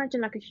it's like,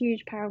 imagine like a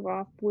huge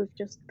paragraph with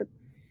just the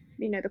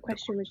The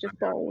question was just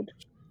question, bold.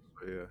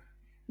 yeah.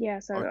 Yeah,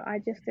 so Okay. I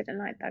just didn't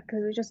like that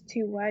because it was just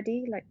too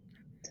wordy, like,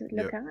 to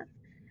look at.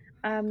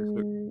 Yeah,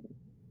 I'm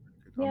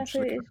just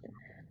looking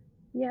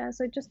at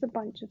so just a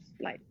bunch of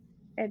like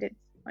edits,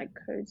 like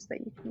codes that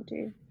you can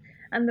do,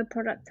 and the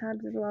product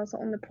tabs as well. So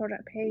on the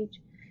product page,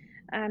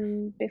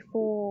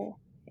 before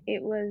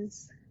it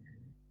was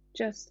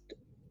just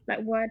like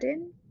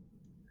wording.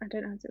 I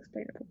don't know how to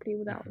explain it properly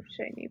without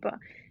showing you, but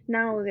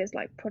now there's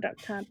like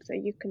product tabs, so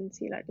you can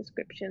see like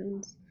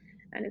descriptions,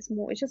 and it's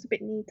just a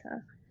bit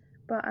neater.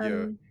 But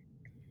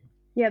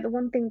yeah, the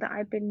one thing that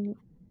I've been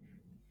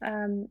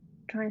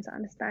trying to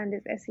understand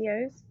is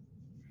SEOs.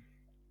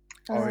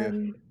 Oh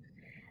yeah.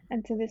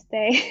 And to this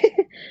day,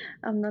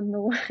 I'm none the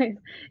wise.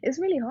 It's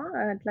really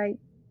hard. Like,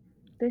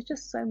 there's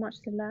just so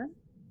much to learn.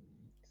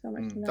 So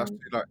much to That's learn.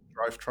 to like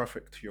drive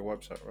traffic to your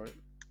website, right?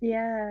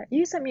 Yeah,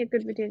 you sent me a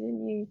good video,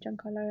 didn't you,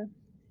 Giancarlo?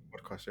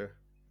 Podcast, yeah.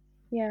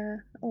 Yeah,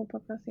 or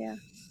podcast, yeah.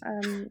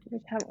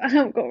 Which I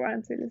haven't got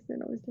around to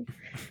listening, obviously.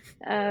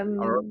 I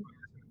remember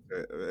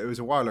it was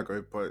a while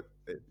ago, but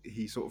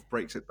he sort of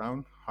breaks it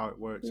down how it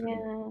works and Yeah,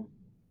 what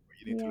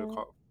you need to look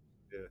yeah, up.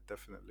 Yeah,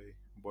 definitely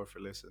worth a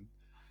listen.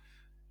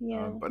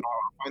 yeah. But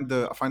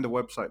no, I find the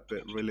website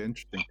bit really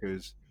interesting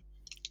because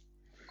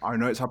I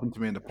know it's happened to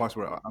me in the past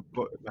where I've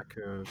got like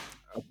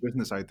a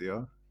business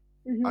idea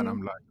and Mhm.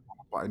 I'm like,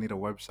 "Oh, but I need a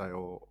website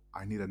or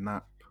I need an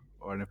app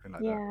or anything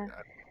like that, Yeah,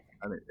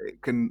 and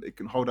it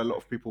can hold a lot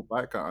of people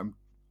back. I'm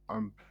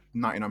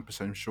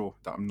 99% sure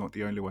that I'm not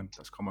the only one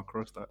that's come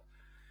across that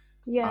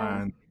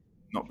yeah, and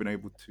not been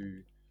able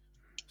to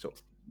sort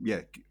of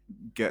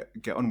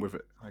get on with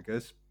it, I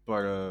guess.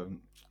 But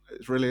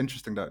it's really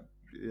interesting that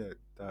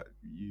that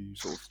you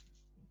sort of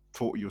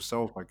taught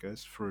yourself, I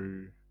guess,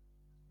 through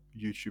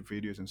YouTube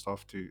videos and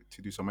stuff to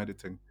do some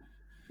editing.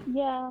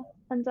 yeah.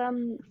 And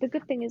the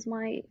good thing is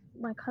my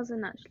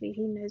cousin, actually,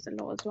 he knows a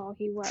lot as well.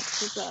 He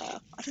works as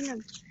I don't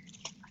know,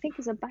 I think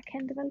he's a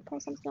back-end developer or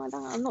something like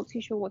that. I'm not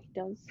too sure what he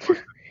does.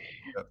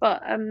 Yeah.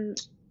 But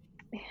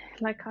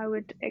like, I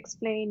would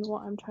explain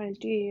what I'm trying to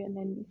do, and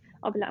then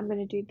I'll be like, I'm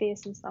going to do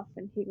this and stuff,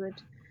 and he would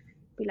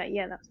be like,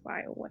 yeah, that's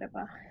right, or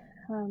whatever.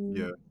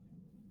 Yeah. So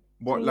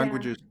What yeah,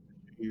 languages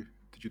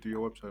did you do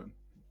your website in?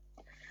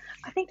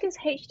 I think it's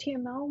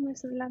HTML,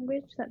 most of the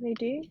language that they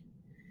do.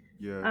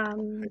 Yeah.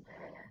 Web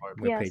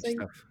Yeah, page so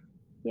stuff.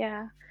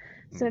 yeah,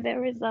 so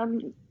there is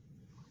and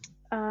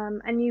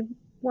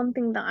one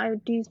thing that I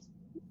would do,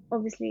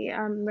 obviously,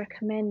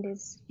 recommend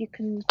is you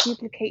can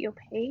duplicate your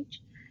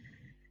page.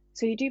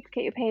 So you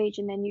duplicate your page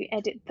and then you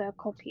edit the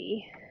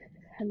copy,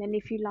 and then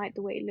if you like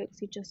the way it looks,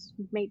 you just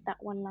make that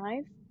one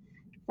live.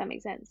 If that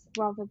makes sense,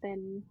 rather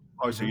than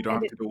Oh, so you don't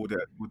have edit. to do all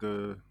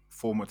the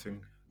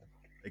formatting.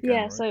 again,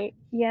 Yeah,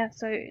 right?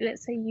 so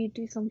let's say you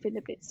do something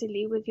a bit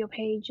silly with your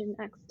page and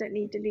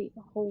accidentally delete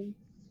the whole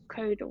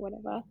code or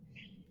whatever,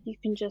 you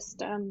can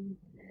just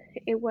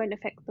it won't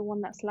affect the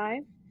one that's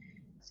live.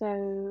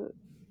 So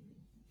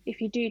if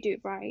you do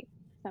it right,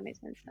 if that makes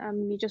sense,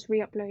 you just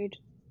re-upload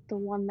the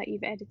one that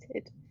you've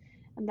edited,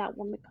 and that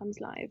one becomes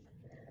live.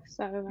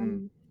 So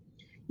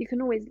you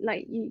can always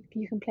like you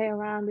can play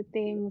around with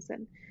things,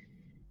 and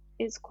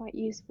it's quite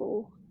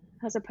useful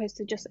as opposed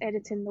to just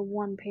editing the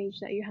one page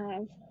that you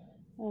have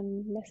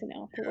and messing it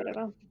up or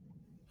whatever.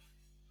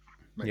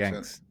 Makes sense.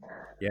 Yanks.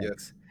 Yeah.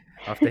 Yanks.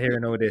 After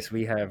hearing all this,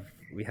 we have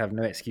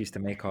no excuse to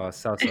make our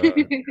salsa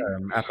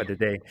app of the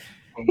day.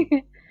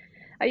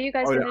 Are you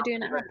guys Oh, yeah. gonna do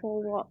an app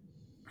or what?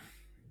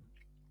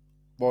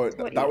 Well,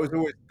 What that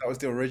you? was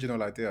the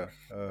original idea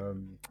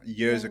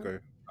years Yeah. ago.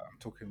 I'm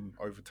talking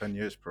over 10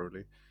 years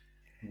probably.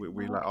 We Oh,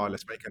 like, okay.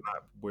 let's make an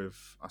app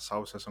with a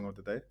salsa song of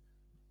the day.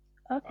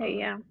 Okay.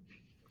 Yeah.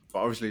 But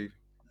obviously,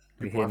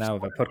 We're people here have now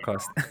with a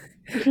podcast.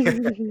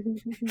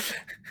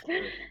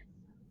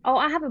 Oh,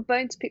 I have a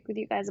bone to pick with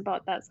you guys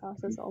about that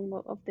salsa song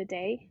of the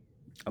day.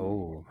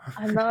 Oh,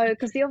 I know,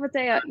 because the other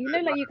day,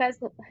 like you guys,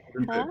 huh?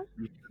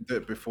 You can do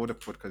it before the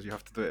podcast. You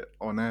have to do it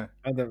on air.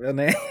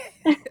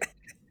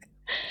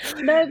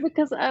 No,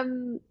 because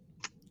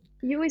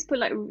you always put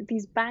like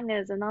these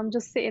bangers, and I'm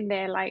just sitting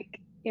there like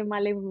in my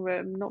living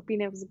room, not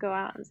being able to go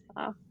out and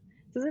stuff.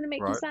 Doesn't it make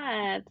you Right.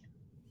 sad?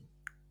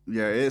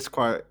 Yeah, it's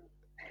quite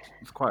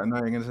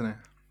annoying, isn't it?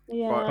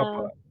 Yeah.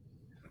 proper.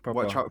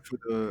 Watch out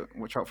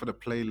for the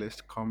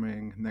playlist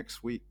coming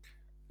next week.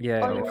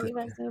 Yeah, Oh, with you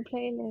guys do a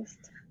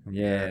playlist.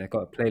 yeah,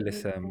 got a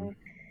playlist. Okay.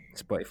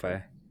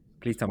 Spotify.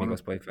 Please tell me you got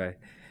Spotify.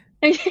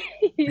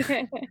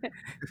 Yeah.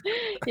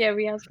 Yeah,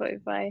 we have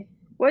Spotify.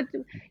 What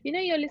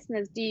your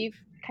listeners,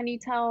 can you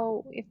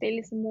tell if they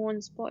listen more on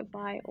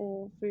Spotify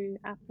or through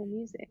Apple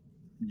Music?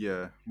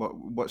 Yeah.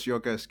 What's your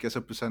guess? Guess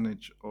a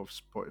percentage of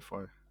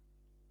Spotify.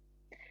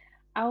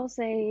 I will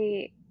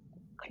say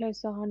close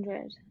to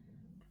 100.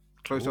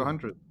 Close to Ooh.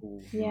 100.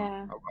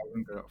 Yeah. I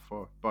wouldn't go that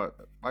far. But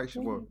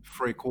actually, well,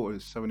 3/4,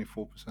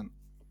 74%.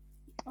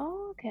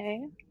 Oh,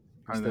 okay.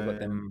 We still got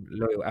them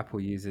loyal Apple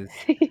users.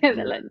 Yeah,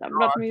 they're like, I'm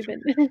not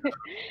moving.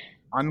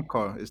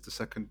 Anchor is the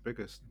second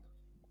biggest.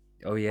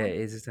 Oh yeah, it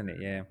is, isn't it?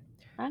 Yeah.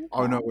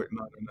 Oh no, wait,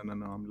 no,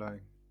 I'm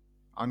lying.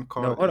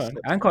 Anchor No, hold is on.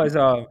 Anchor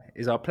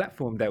is our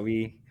platform that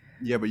we.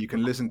 yeah, but you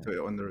can listen to it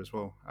on there as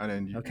well. And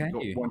then you can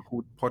got you? one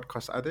called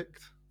Podcast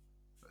Addict.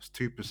 That's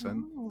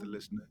 2% of the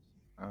listeners.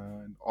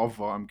 And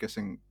Other, I'm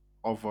guessing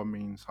Other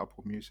means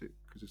Apple Music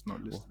because it's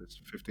not listed. It's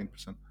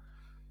 15%.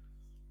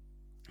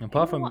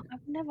 Apart from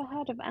I've never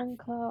heard of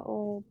Anchor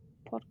or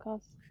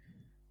podcast.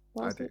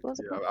 What's it Yeah,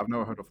 called? I've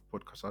never heard of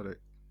Podcast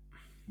Addict,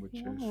 which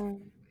is Yeah.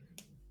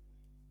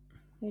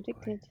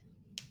 Addicted.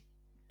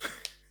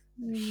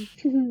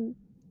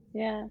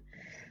 Yeah.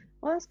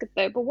 Well, that's good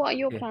though. But what are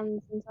your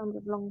plans in terms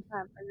of long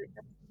term? Is it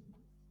just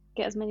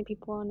get as many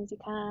people on as you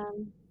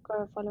can,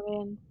 grow a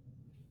following?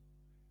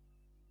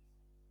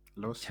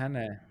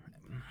 China,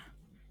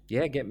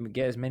 yeah, get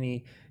as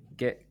many,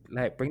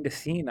 bring the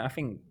scene. I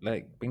think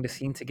bring the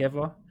scene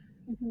together.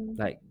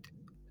 Like,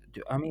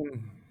 I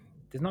mean,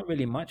 there's not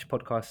really much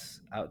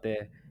podcasts out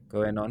there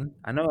going on.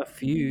 I know a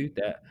few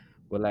that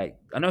were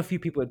I know a few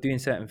people are doing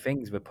certain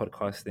things with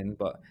podcasting,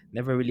 but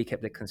never really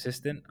kept it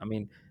consistent. I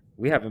mean,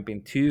 we haven't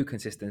been too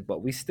consistent,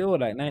 but we still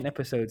 9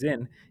 episodes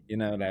in.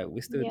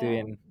 We're still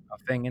doing our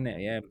thing in it.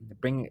 Yeah,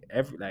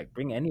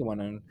 bring anyone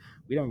on.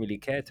 We don't really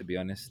care, to be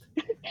honest.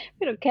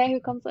 We don't care who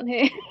comes on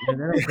here. I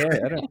don't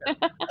care.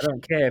 I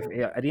don't care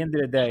if at the end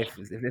of the day, if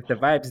the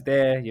vibe's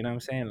there, you know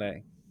what I'm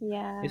saying?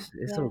 Yeah,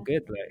 it's all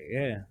good.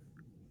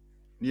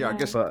 Yeah, I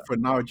guess But for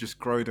now, just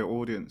grow the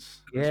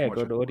audience. Yeah,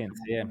 grow the audience.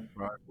 Yeah,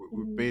 right.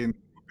 We've been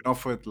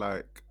offered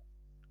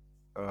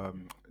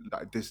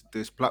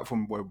this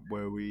platform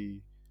where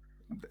we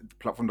the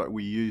platform that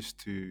we use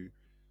to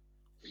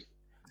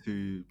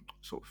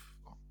sort of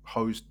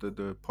host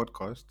the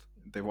podcast.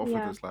 They've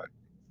offered us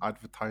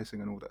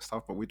advertising and all that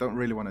stuff, but we don't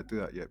really want to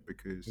do that yet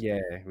because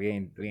we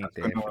ain't there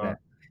for that.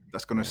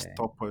 That's gonna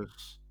stop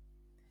us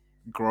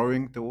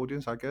growing the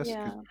audience, I guess.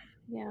 Yeah.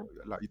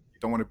 You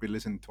don't want to be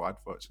listening to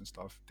adverts and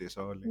stuff this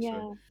early.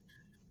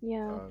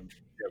 Yeah.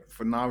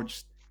 For now,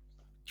 just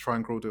try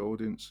and grow the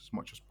audience as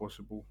much as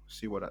possible.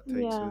 See what that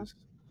takes us,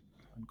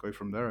 and go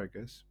from there, I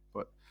guess.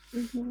 But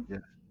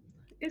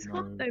it's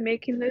hard though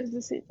making those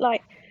decisions.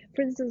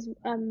 For instance,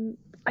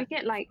 I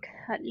get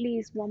at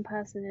least one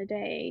person a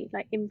day,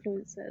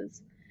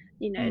 influencers,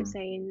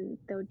 saying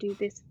they'll do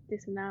this,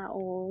 and that,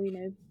 or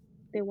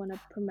they want to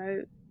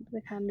promote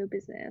the candle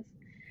business,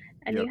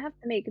 and you have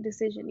to make a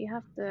decision. You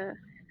have to,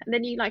 and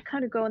then you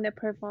kind of go on their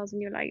profiles,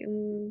 and you're like,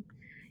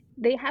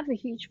 they have a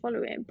huge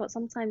following, but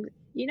sometimes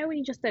when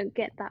you just don't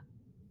get that.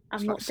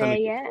 I'm not there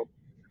yet.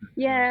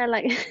 Yeah,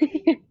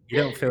 you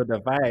don't feel the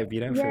vibe. You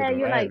don't feel the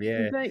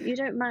vibe. You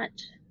don't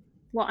match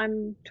what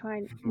I'm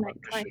trying,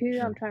 who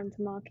I'm trying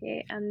to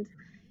market, and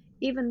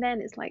even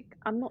then, it's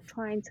I'm not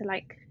trying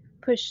to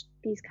push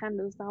these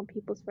candles down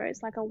people's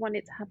throats. I want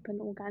it to happen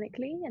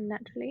organically and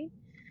naturally.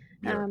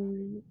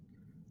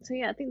 So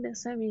yeah, I think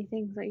there's so many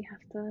things that you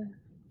have to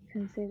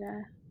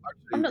consider.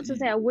 I'm Actually, not to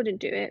say I wouldn't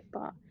do it,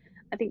 but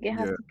I think it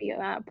has yeah, to be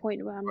at a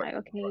point where I'm like,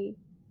 okay,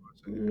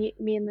 yeah.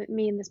 me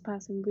and this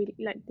person really,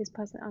 like, this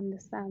person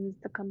understands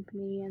the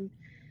company, and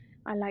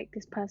I like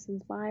this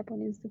person's vibe on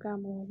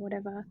Instagram or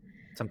whatever.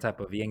 Some type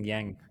of yin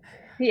yang.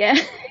 Yeah,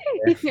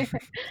 Yeah,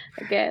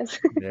 I guess.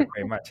 yeah,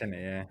 pretty much,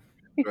 innit? Yeah.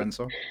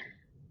 Influencer.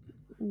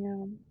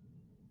 Yeah.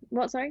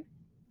 What? Sorry.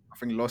 I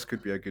think Lost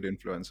could be a good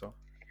influencer.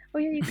 Oh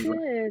yeah, you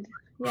could.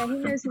 Yeah, he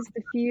knows his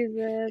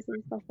diffusers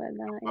and stuff like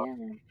that.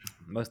 Yeah.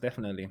 Most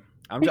definitely.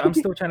 I'm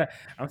still trying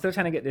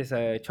to get this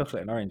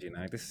chocolate and orange. You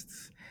know,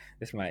 this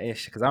is my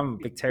ish because I'm a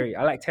big Terry.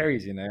 I like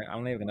Terry's. You know,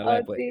 I'm not even gonna lie,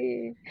 Oh but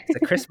dear. it's a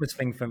Christmas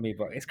thing for me.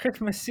 But it's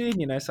Christmas soon,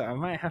 you know, so I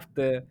might have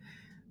to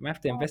Oh,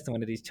 invest in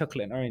one of these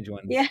chocolate and orange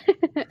ones. yeah.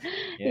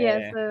 Yeah.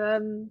 Yeah.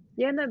 So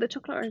yeah, no, the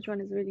chocolate orange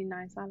one is really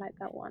nice. I like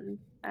that one.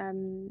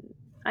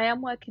 I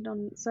am working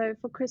on, so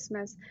for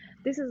Christmas,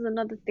 this is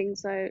another thing.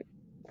 So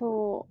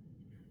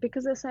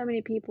because there's so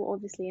many people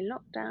obviously in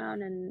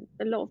lockdown, and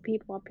a lot of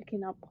people are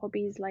picking up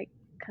hobbies like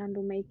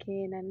candle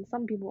making, and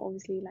some people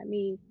obviously like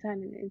me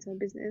turning it into a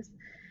business.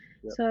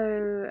 Yep.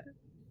 So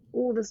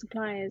all the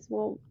suppliers,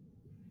 well,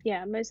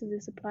 yeah, most of the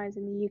suppliers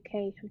in the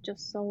UK have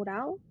just sold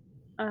out.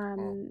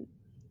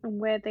 And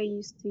where they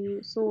used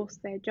to source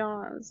their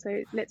jars,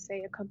 so let's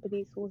say a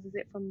company sources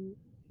it from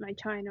like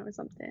China or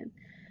something,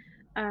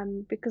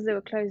 because they were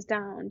closed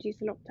down due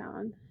to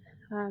lockdown,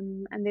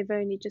 and they've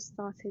only just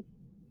started,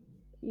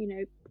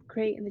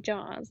 creating the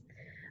jars.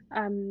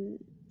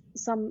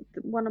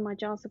 One of my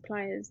jar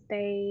suppliers,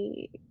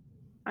 I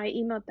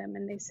emailed them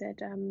and they said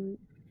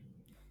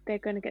they're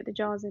going to get the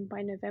jars in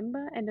by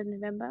November, end of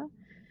November.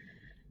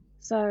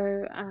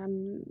 So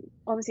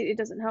obviously it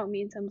doesn't help me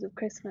in terms of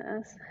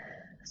Christmas.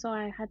 So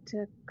I had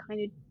to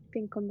kind of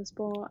think on the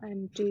spot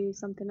and do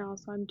something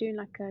else. So I'm doing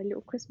like a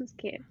little Christmas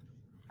kit,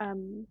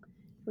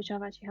 which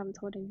I've actually haven't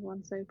told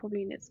anyone, so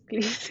probably an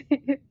exclusive.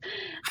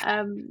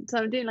 So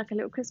I'm doing like a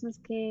little Christmas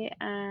kit,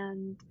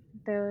 and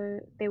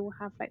they will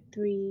have like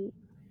 3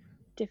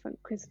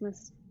 different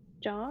Christmas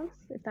jars,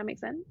 if that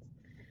makes sense.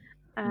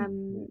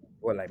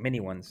 Well, like mini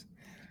ones.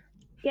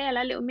 Yeah,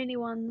 like little mini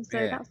ones. So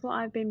Yeah. that's what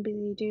I've been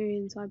busy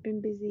doing. So I've been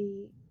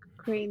busy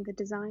creating the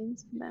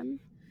designs for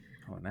them.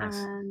 Oh, nice.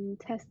 And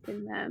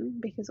testing them,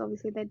 because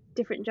obviously they're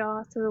different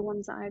jars to the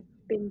ones that I've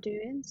been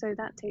doing. So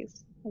that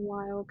takes a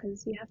while,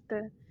 because you have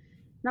to,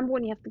 number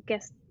one, you have to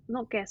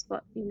not guess,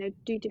 but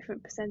do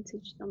different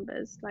percentage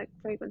numbers like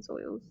fragrance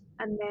oils,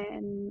 and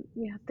then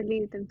you have to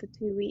leave them for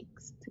 2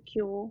 weeks to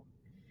cure,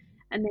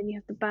 and then you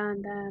have to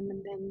burn them,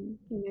 and then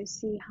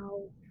see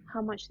how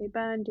much they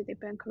burn, do they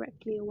burn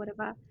correctly or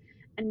whatever,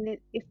 and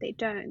if they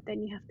don't,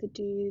 then you have to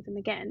do them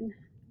again,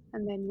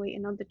 and then wait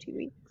another 2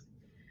 weeks.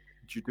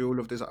 Do you do all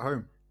of this at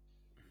home?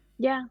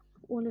 Yeah,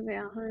 all of it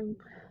at home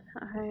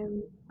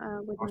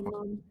with my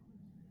mum.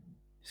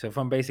 So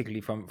from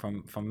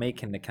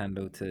making the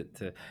candle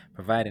to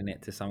providing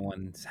it to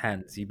someone's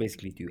hands, you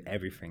basically do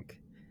everything.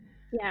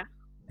 Yeah.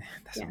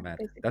 That's Yeah, mad.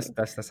 basically.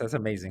 That's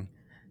amazing.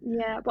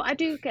 Yeah, but I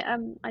do get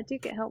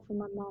help from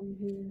my mum,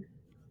 who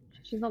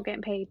she's not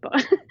getting paid, but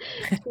she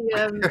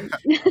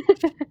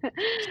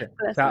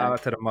bless Shout her.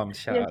 out to the mum.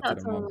 Shout Yeah, out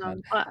to the my mum.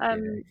 mum. But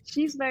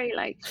she's very,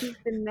 like, she's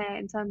been there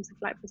in terms of,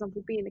 like, for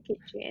example, being in the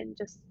kitchen,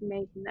 just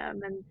making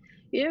them, and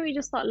we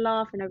just start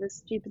laughing over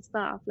stupid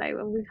stuff. Like,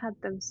 when we've had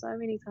them so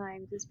many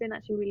times, it's been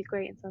actually really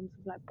great in terms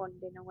of like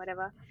bonding or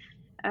whatever.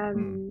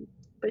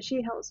 But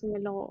she helps me a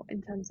lot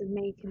in terms of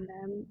making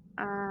them,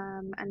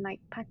 and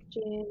like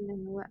packaging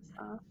and all that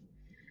stuff.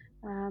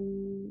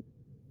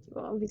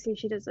 Well, obviously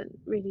she doesn't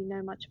really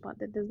know much about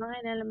the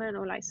design element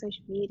or like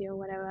social media or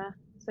whatever,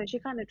 so she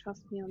kind of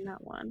trusts me on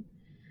that one.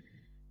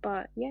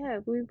 But yeah,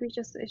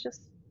 it's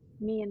just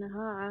me and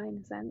her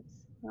in a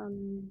sense,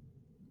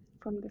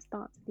 from the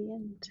start to the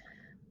end.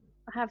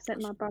 I have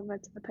sent my brother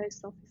to the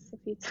post office a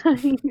few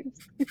times.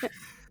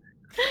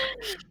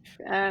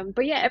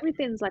 But yeah,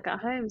 everything's like at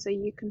home, so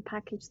you can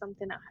package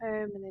something at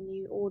home, and then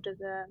you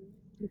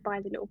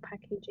buy the little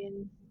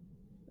packaging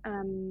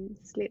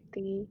slip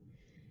thingy,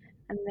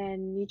 and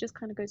then you just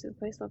kind of go to the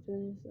post office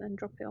and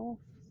drop it off.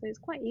 So it's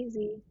quite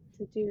easy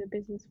to do a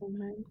business from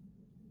home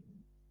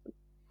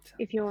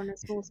if you're on a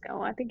small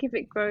scale. I think if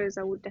it grows,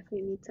 I would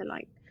definitely need to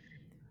like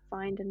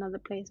find another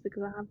place,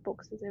 because I have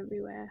boxes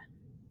everywhere.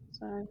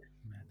 So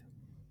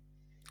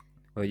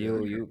well,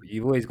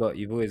 you've always got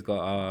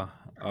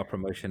our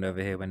promotion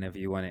over here whenever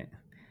you want it.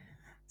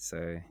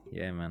 So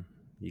yeah, man,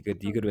 you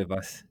good with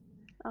us.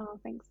 Oh,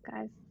 thanks,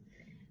 guys.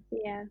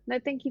 Yeah, no,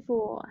 thank you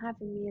for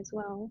having me as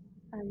well.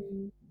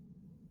 I'm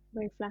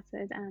very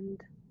flattered,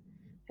 and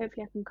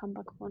hopefully I can come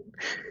back on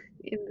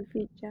in the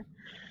future.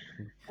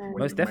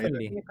 Most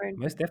definitely.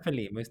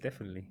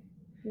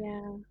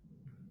 Yeah.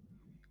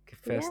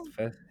 First,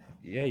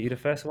 yeah, you're the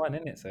first one,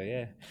 innit? So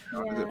yeah.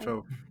 How does it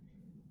feel?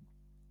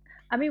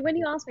 I mean, when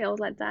you asked me, I was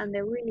like, damn,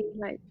 they're really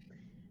like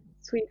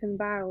sweeping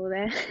barrel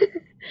there.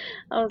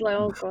 I was like,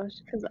 oh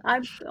gosh, because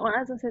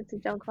as I said to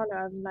Giancarlo,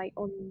 I'm like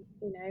on,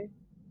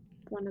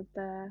 one of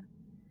the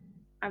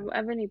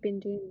I've only been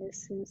doing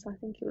this since I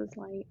think it was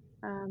like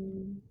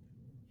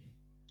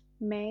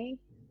May.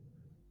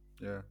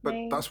 Yeah, but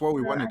May. that's what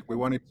we So wanted. I We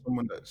think, wanted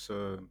someone that's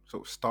sort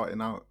of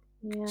starting out,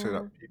 so yeah,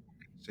 that people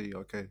can see,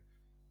 okay,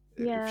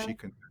 if yeah, she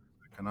can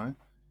I?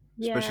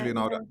 yeah, Especially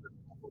now yeah, that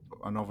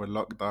another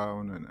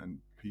lockdown and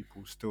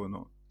people still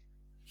not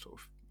sort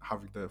of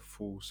having their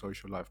full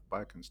social life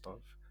back and stuff.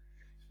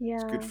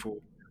 It's yeah,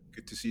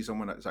 good to see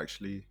someone that's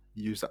actually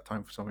used that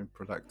time for something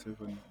productive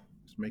and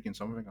is making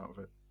something out of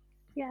it.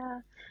 yeah.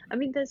 I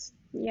mean,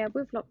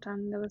 with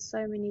lockdown,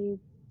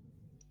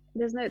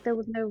 there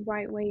was no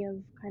right way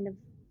of kind of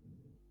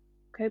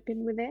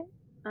coping with it.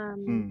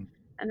 Mm,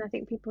 And I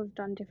think people have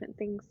done different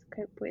things to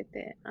cope with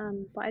it.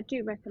 But I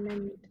do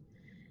recommend,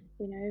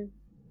 you know,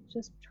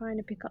 just trying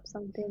to pick up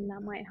something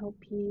that might help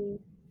you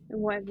in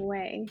whatever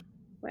way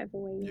you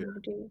yeah.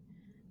 want to do.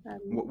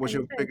 What was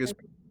And your it's very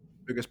important.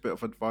 biggest bit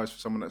of advice for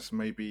someone that's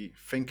maybe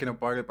thinking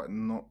about it but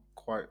not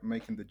quite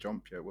making the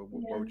jump yet? What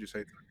Yeah. would you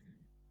say?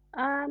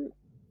 Um,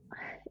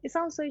 it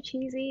sounds so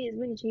cheesy. It's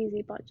really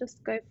cheesy, but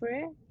just go for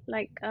it.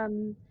 Like,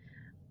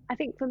 I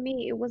think for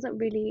me, it wasn't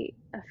really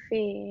a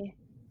fear.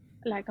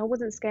 Like, I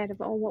wasn't scared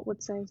of, oh, what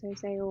would so and so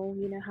say, or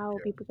how are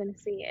people going to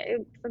see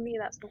it? For me,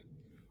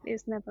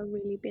 it's never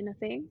really been a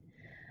thing.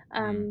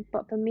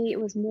 But for me, it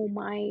was more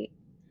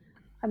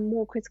I'm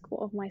more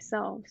critical of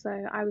myself. So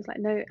I was like,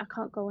 no, I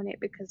can't go on it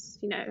because,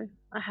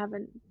 I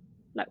haven't,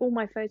 like, all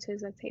my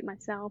photos I take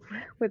myself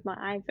with my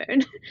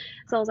iPhone.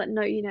 So I was like,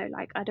 no,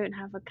 like, I don't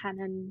have a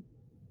Canon,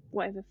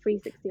 whatever,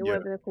 360 or Yeah,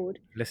 whatever they're called.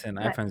 Listen,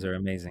 Like, iPhones are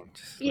amazing.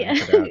 Just let me yeah,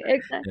 put it out there.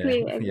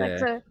 exactly, Yeah, exactly. yeah.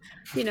 So,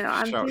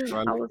 shout to I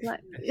Ali. was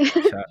like,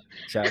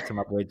 Shout out to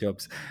my boy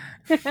Jobs.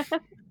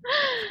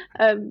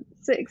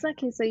 so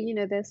exactly. So,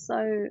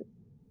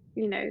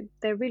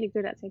 they're really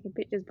good at taking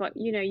pictures, but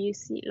you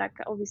see, like,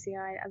 obviously,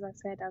 as I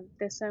said,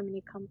 there's so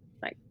many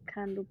like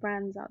candle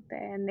brands out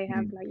there, and they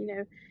have, Mm,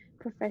 like,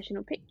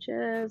 professional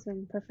pictures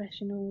and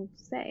professional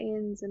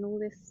settings and all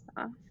this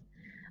stuff.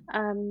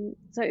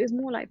 So it was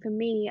more like, for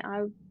me,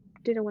 I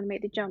didn't want to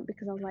make the jump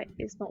because I was like,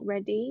 it's not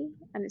ready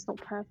and it's not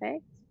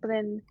perfect. But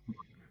then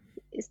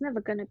it's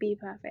never gonna be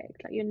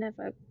perfect. Like,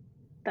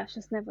 that's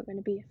just never going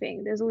to be a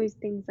thing. There's always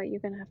things that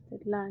you're going to have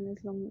to learn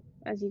as long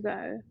as you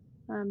go.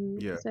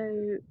 yeah.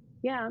 So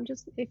yeah, I'm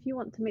just, if you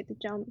want to make the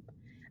jump,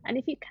 and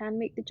if you can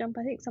make the jump,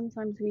 I think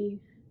sometimes we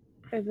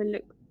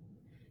overlook,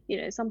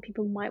 some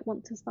people might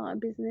want to start a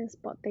business,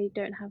 but they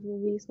don't have the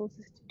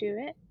resources to do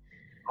it.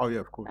 Oh yeah,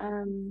 of course.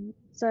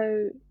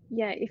 So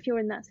yeah, if you're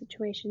in that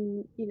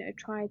situation,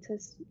 try to,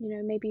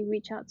 maybe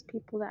reach out to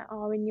people that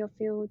are in your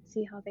field,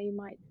 see how they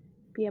might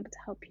be able to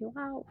help you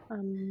out.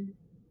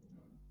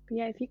 But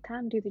yeah, if you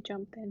can do the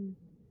jump, then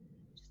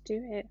just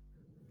do it.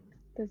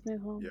 There's no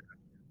harm. Yeah,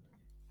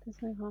 There's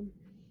no harm.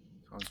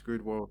 sounds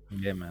good. Well,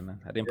 Yeah, man.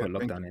 I didn't yeah, put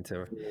thank lockdown you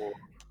into it.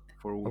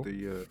 for Oh,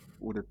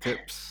 all the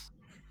tips.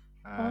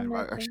 Oh And no,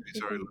 thank actually,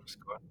 you. sorry, Thank let's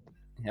go.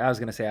 yeah, I was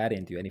gonna say I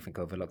didn't do anything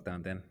over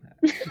lockdown then.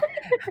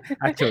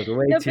 I chilled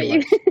way No, too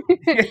much.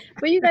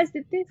 but you guys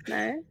did this,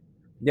 no?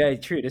 Yeah,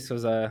 true.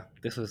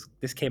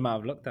 This came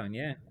out of lockdown.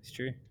 Yeah, it's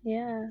true.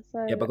 Yeah. So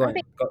Yeah, but go I on.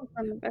 think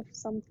of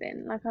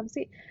something like I'm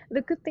seeing.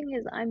 The good thing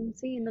is I'm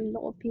seeing a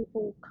lot of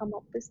people come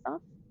up with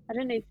stuff. I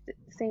don't know if the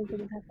same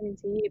thing is happening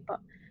to you, but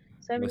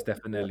so many Most people.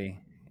 definitely.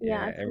 Yeah,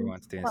 Yeah, I've seen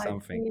everyone's doing quite a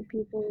something. few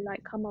people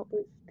like come up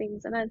with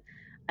things, and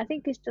I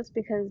think it's just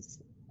because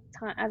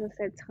time, as I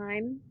said,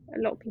 time. A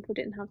lot of people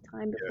didn't have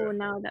time before.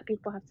 Now that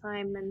people have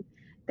time and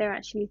they're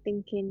actually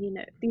thinking,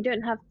 you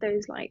don't have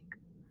those, like,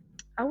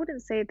 I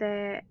wouldn't say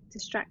they're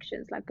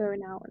distractions like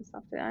going out and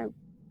stuff. I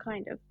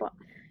kind of, but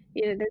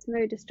there's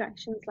no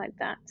distractions like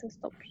that to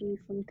stop you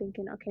from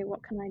thinking, okay,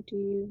 what can I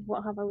do?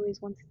 What have I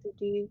always wanted to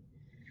do?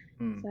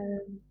 Hmm, So,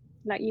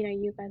 like,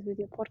 you guys with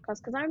your podcast,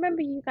 because I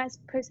remember you guys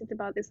posted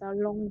about this a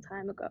long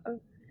time ago,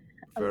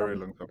 a very long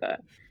long time time. ago.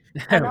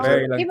 And A I was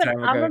very long even,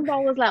 time I ago. remember I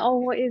was like, oh,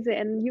 what is it?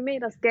 And you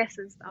made us guess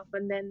and stuff.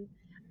 And then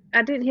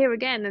I didn't hear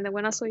again. And then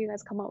when I saw you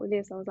guys come up with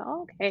this, I was like,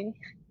 oh, okay.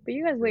 But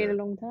you guys Yeah. waited a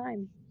long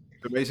time.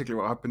 So basically,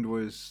 what happened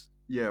was,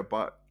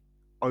 but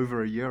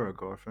over a year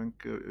ago, I think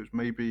it was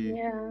maybe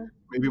Yeah.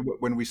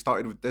 when we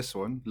started with this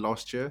one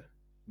last year,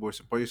 we were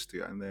supposed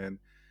to, and then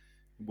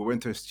we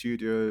went to a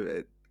studio.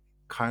 It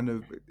kind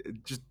of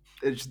it just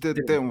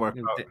didn't work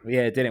out.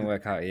 Yeah, it didn't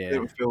work out. Yeah,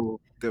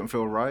 Didn't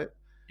feel right.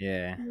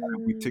 yeah,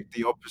 And we took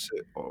the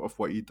opposite of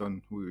what you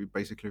done. We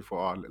basically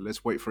thought,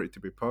 let's wait for it to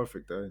be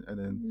perfect, and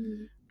then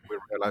Mm, we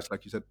realized,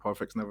 like you said,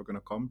 perfect's never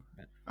gonna come,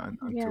 and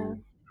yeah. until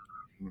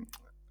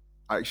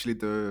actually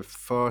the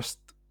first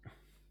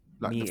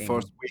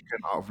meeting.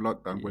 weekend out of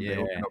lockdown when they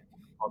Yeah, opened up all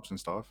the pubs and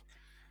stuff,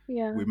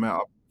 Yeah. we met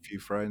up with a few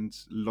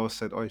friends. Los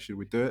said, "Oh, should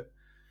we do it?"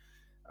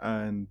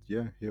 And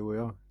yeah, here we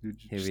are. We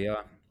here just we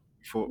are.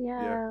 thought,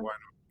 yeah, Yeah. why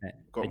not?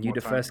 Got And you more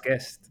the time. first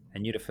guest.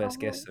 And you the first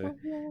guest. So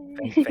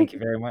Oh, thank you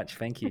very much.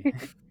 Thank you.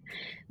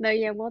 No,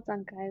 yeah, well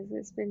done, guys.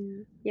 It's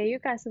been, yeah, you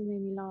guys have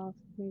made me laugh,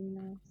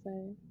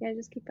 So yeah,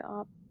 just keep it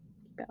up.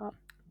 Keep it up.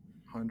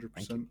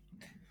 100%,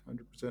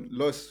 100%.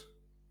 Los,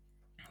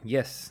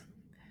 Yes.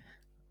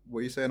 what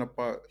are you saying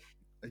about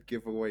a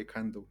giveaway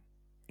candle?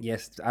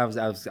 Yes,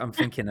 I'm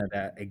thinking of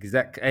that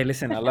exact. Hey,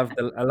 listen, I love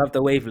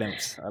the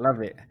wavelengths. I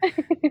love it.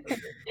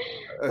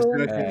 As soon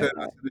Well, as you Uh, said, as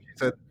soon as you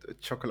said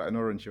chocolate and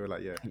orange, you were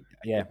like, yeah,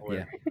 yeah, away.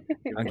 yeah.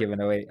 Give I'm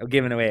away.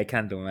 giving away a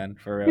candle, man,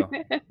 for real.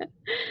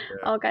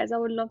 Oh, guys, I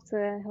would love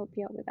to help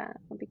you out with that.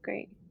 That'd be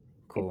great.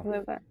 If Cool.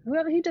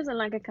 who doesn't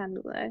like a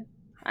candle though?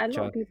 A lot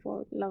Sure. of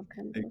people love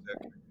candles.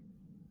 Exactly.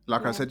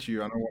 Like I Yeah. said to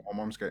you, I know what my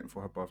mom's getting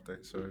for her birthday,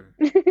 so So.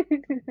 I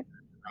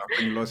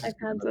think Loz A is getting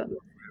candle.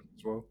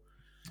 as well.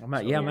 I'm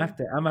like, So- yeah, Yeah.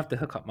 I'm have to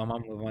hook up my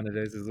mum with one of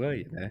those as well.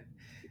 You know,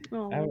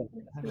 Oh, I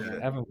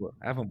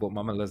haven't bought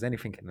Mama Loz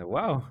anything in a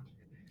while.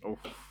 Oh,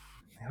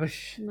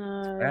 Whoosh.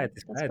 no,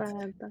 It's that's bad.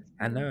 bad. That's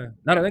I bad. know.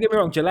 No, don't get me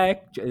wrong.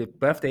 July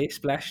birthday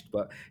splashed,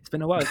 but it's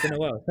been a while. It's been a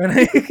while.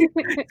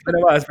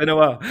 It's been a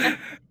while.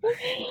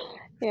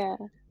 Yeah.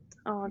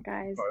 Oh,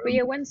 guys. But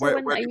yeah, when where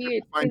are can you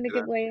people find doing the you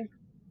then? giveaway?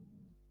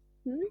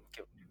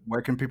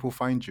 Where can people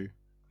find you?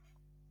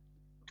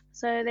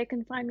 So they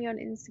can find me on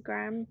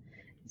Instagram,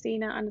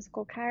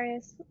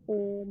 Zena_Caris,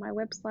 or my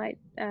website,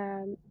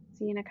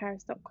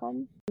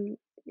 zenacaris.com.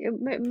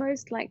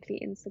 Most likely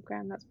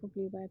Instagram. That's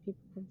probably where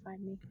people can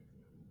find me.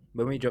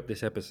 When we drop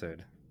this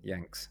episode,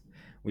 Yanks,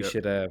 we Yep.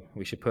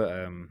 should put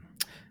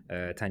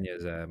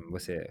Tanya's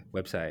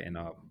website in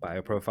our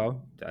bio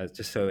profile,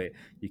 just so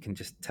you can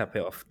just tap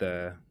it off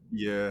the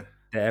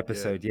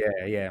episode.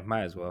 Yeah,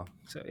 might as well.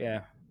 So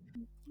yeah.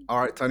 All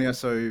right, Tanya.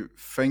 So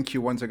thank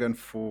you once again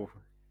for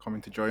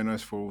coming to join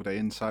us, for all the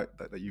insight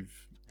that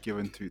you've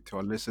given to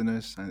our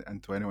listeners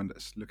and to anyone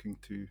that's looking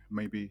to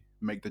maybe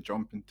make the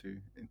jump into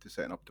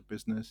setting up the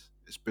business.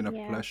 It's been a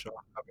pleasure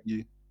having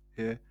you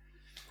here.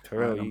 For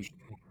real,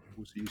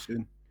 we'll see you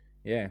soon.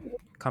 Yeah,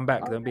 come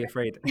back. Don't be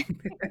afraid.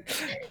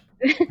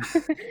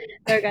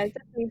 No, guys,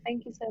 definitely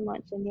thank you so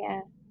much, and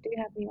yeah, do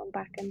have me on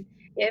back. And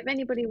yeah, if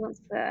anybody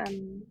wants to,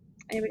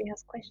 anybody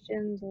has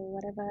questions or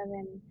whatever,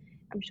 then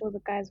I'm sure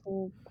the guys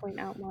will point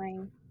out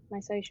my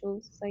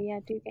socials. So yeah,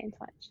 do get in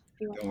touch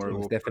if you want. Don't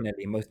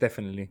worry, most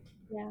definitely.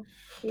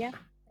 Yeah.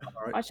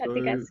 All right, I'll chat to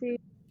you guys soon.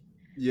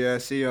 Yeah,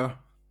 see ya.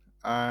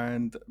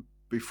 And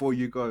before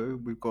you go,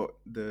 we've got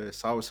the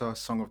Salsa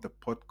Song of the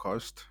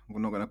Podcast.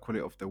 We're not going to call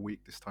it of the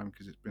week this time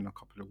because it's been a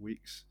couple of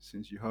weeks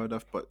since you heard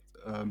of, but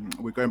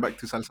we're going back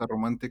to Salsa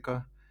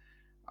Romantica,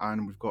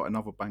 and we've got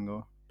another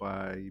banger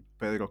by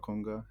Pedro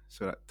Conga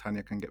so that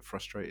Tanya can get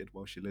frustrated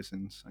while she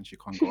listens and she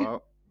can't go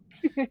out.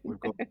 We've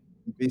got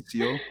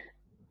Vicio,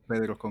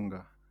 Pedro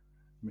Conga,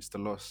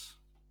 Mr. Loss.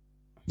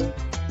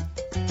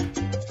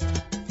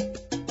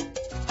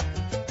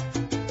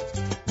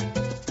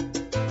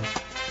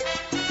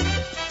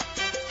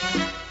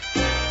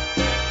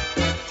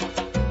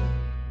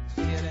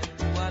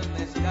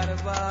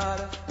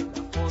 La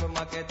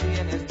forma que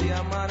tienes de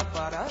amar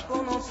para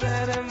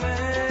conocerme,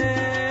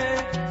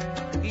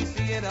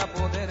 quisiera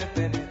poder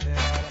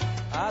penetrar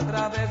a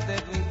través de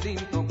tu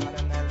instinto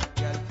carnal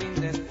y al fin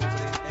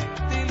descubrir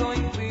en ti lo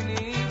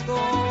infinito.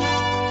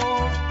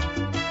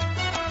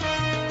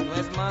 No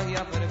es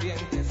magia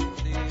ferviente,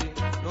 sutil,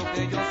 lo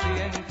que yo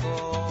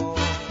siento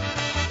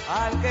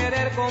al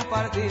querer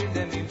compartir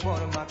de mi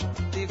forma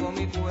contigo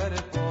mi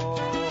cuerpo.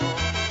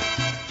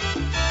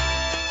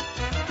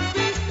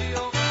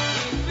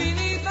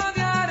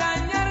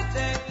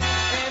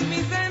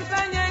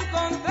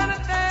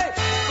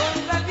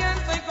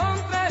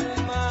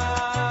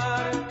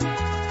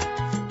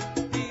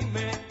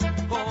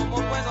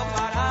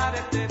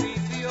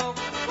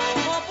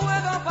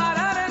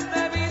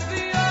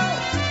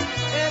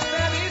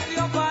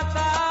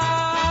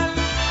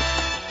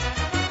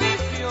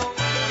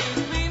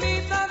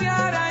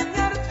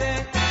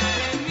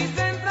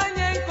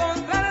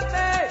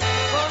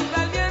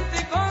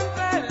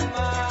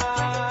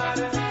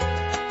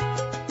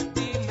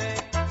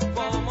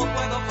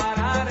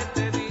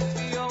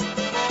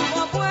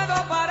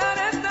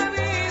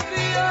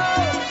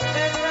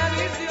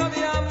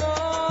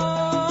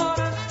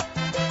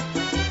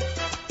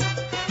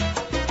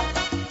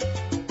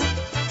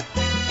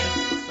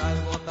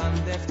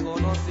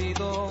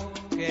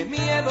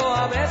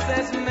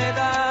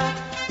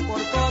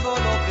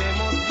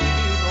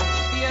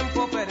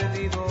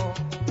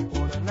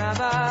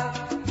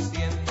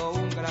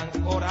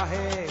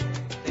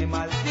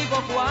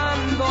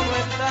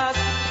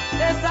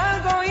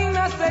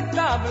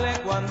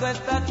 Cuando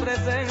estás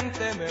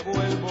presente me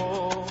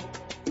vuelvo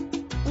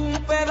un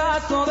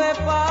pedazo de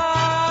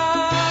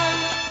pan.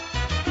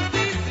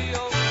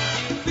 Vicio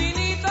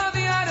infinito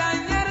de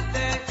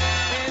arañarte,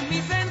 en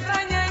mis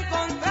entrañas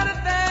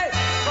encontrarte,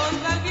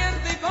 contra el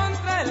viento y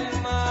contra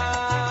el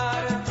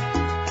mar.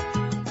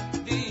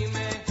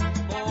 Dime,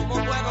 ¿cómo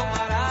puedo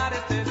parar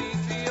este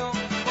vicio?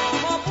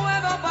 ¿Cómo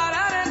puedo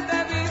parar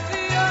este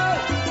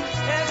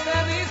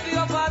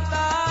vicio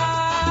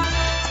fatal?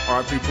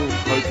 Alright people,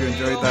 hope you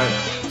enjoyed that.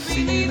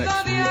 See you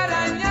next week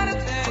and hopefully have another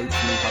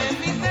interesting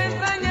guest.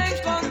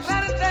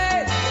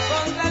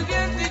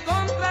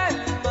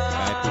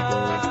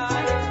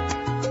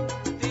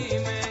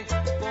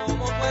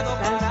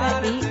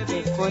 Salsa y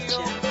de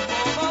cocha.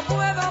 ¿Cómo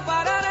puedo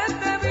parar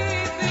este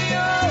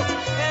vicio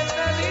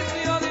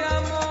de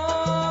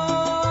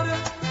amor?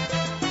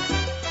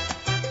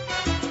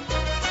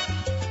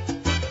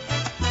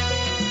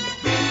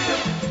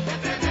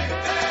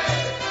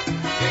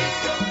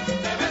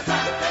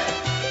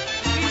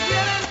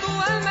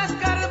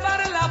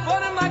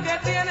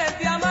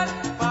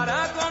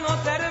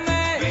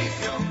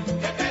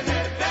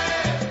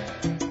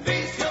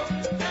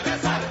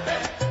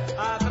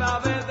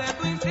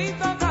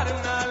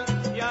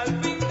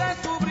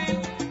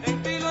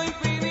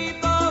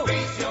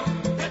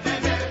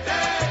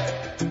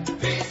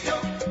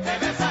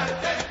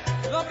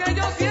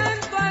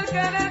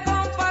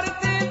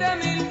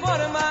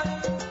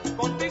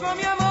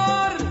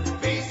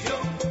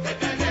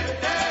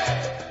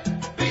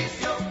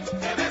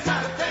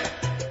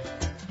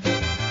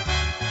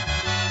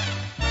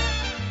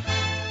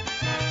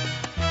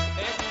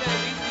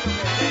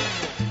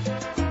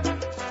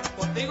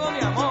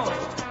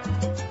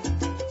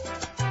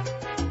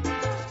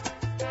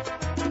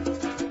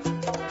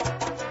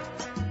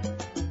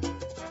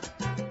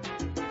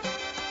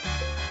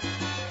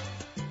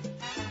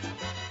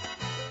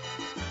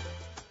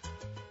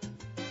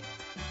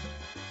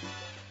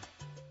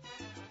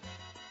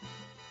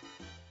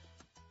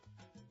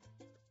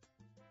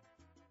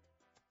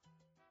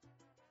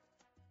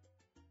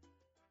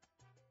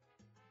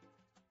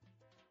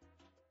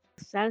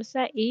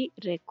 salsa y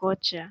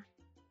recocha.